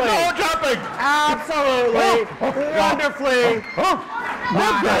perfectly. No jumping. Absolutely. Wonderfully.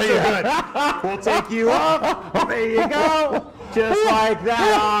 Not so good. We'll take you up. There you go. Just like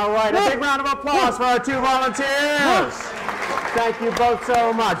that. All right. A big round of applause for our 2 volunteers. Thank you both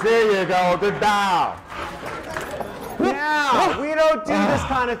so much. There you go. Good bow. Now, we don't do this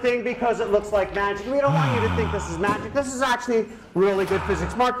kind of thing because it looks like magic. We don't want you to think this is magic. This is actually really good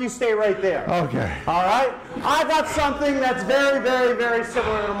physics. Mark, you stay right there. Okay. All right? I got something that's very, very, very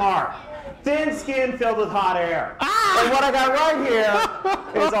similar to Mark. Thin skin filled with hot air. And what I got right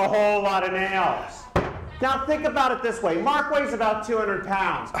here is a whole lot of nails. Now, think about it this way. Mark weighs about 200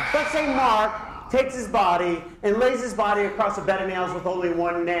 pounds. Let's say Mark takes his body and lays his body across a bed of nails with only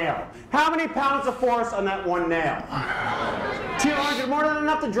 1 nail. How many pounds of force on that 1 nail? 200, more than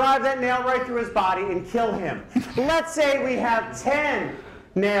enough to drive that nail right through his body and kill him. Let's say we have 10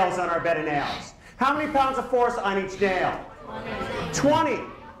 nails on our bed of nails. How many pounds of force on each nail? 20.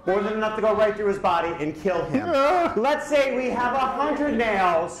 More than enough to go right through his body and kill him. Let's say we have 100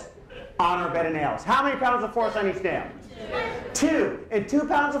 nails on our bed of nails. How many pounds of force on each nail? 2. And 2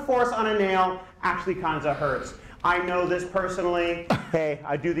 pounds of force on a nail actually kind of hurts. I know this personally. Hey,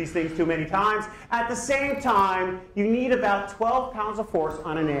 I do these things too many times. At the same time, you need about 12 pounds of force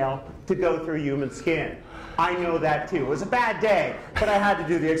on a nail to go through human skin. I know that too. It was a bad day, but I had to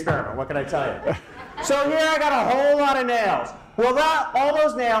do the experiment. What can I tell you? So here I got a whole lot of nails. Well, all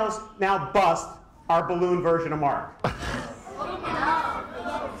those nails now bust our balloon version of Mark.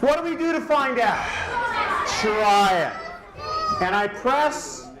 What do we do to find out? Try it. And I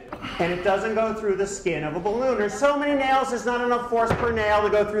press, and it doesn't go through the skin of a balloon. There's so many nails, there's not enough force per nail to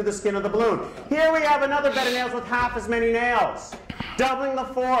go through the skin of the balloon. Here we have another bed of nails with half as many nails, doubling the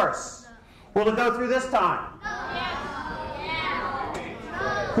force. Will it go through this time?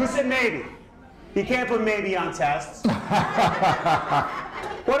 Who said maybe? You can't put maybe on tests.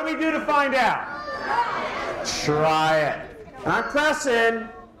 What do we do to find out? Try it. And I'm pressing,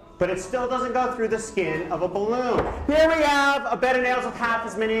 but it still doesn't go through the skin of a balloon. Here we have a bed of nails with half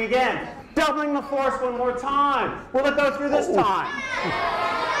as many again. Doubling the force one more time. Will it go through this time?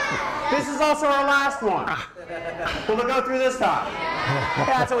 This is also our last one. Will it go through this time? Yeah,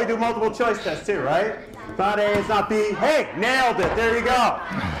 that's how we do multiple choice tests too, right? It's not A, it's not B. Hey, nailed it. There you go.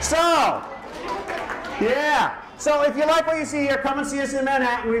 So, yeah. So if you like what you see here, come and see us in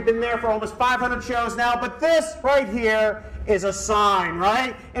Manhattan. We've been there for almost 500 shows now. But this right here is a sign,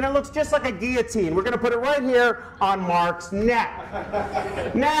 right? And it looks just like a guillotine. We're going to put it right here on Mark's neck.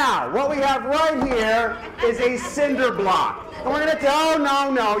 Now, what we have right here is a cinder block. And we're going to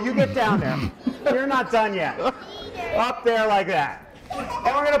oh, no, you get down there. You're not done yet. Up there like that.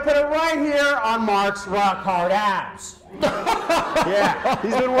 And we're going to put it right here on Mark's rock hard abs. Yeah,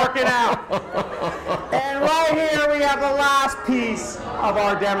 he's been working out. And right here we have the last piece of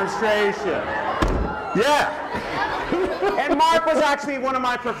our demonstration. Yeah. And Mark was actually one of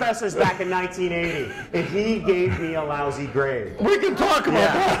my professors back in 1980, and he gave me a lousy grade. We can talk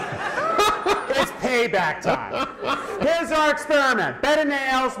about that. It's payback time. Here's our experiment. Bed of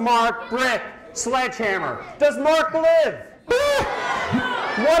nails, Mark, brick, sledgehammer. Does Mark live?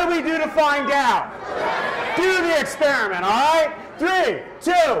 What do we do to find out? Do the experiment, all right? 3,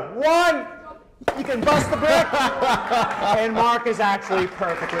 2, 1. You can bust the brick. And Mark is actually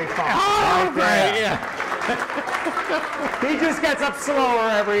perfectly fine. Oh, right, yeah. He just gets up slower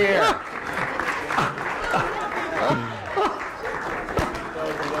every year.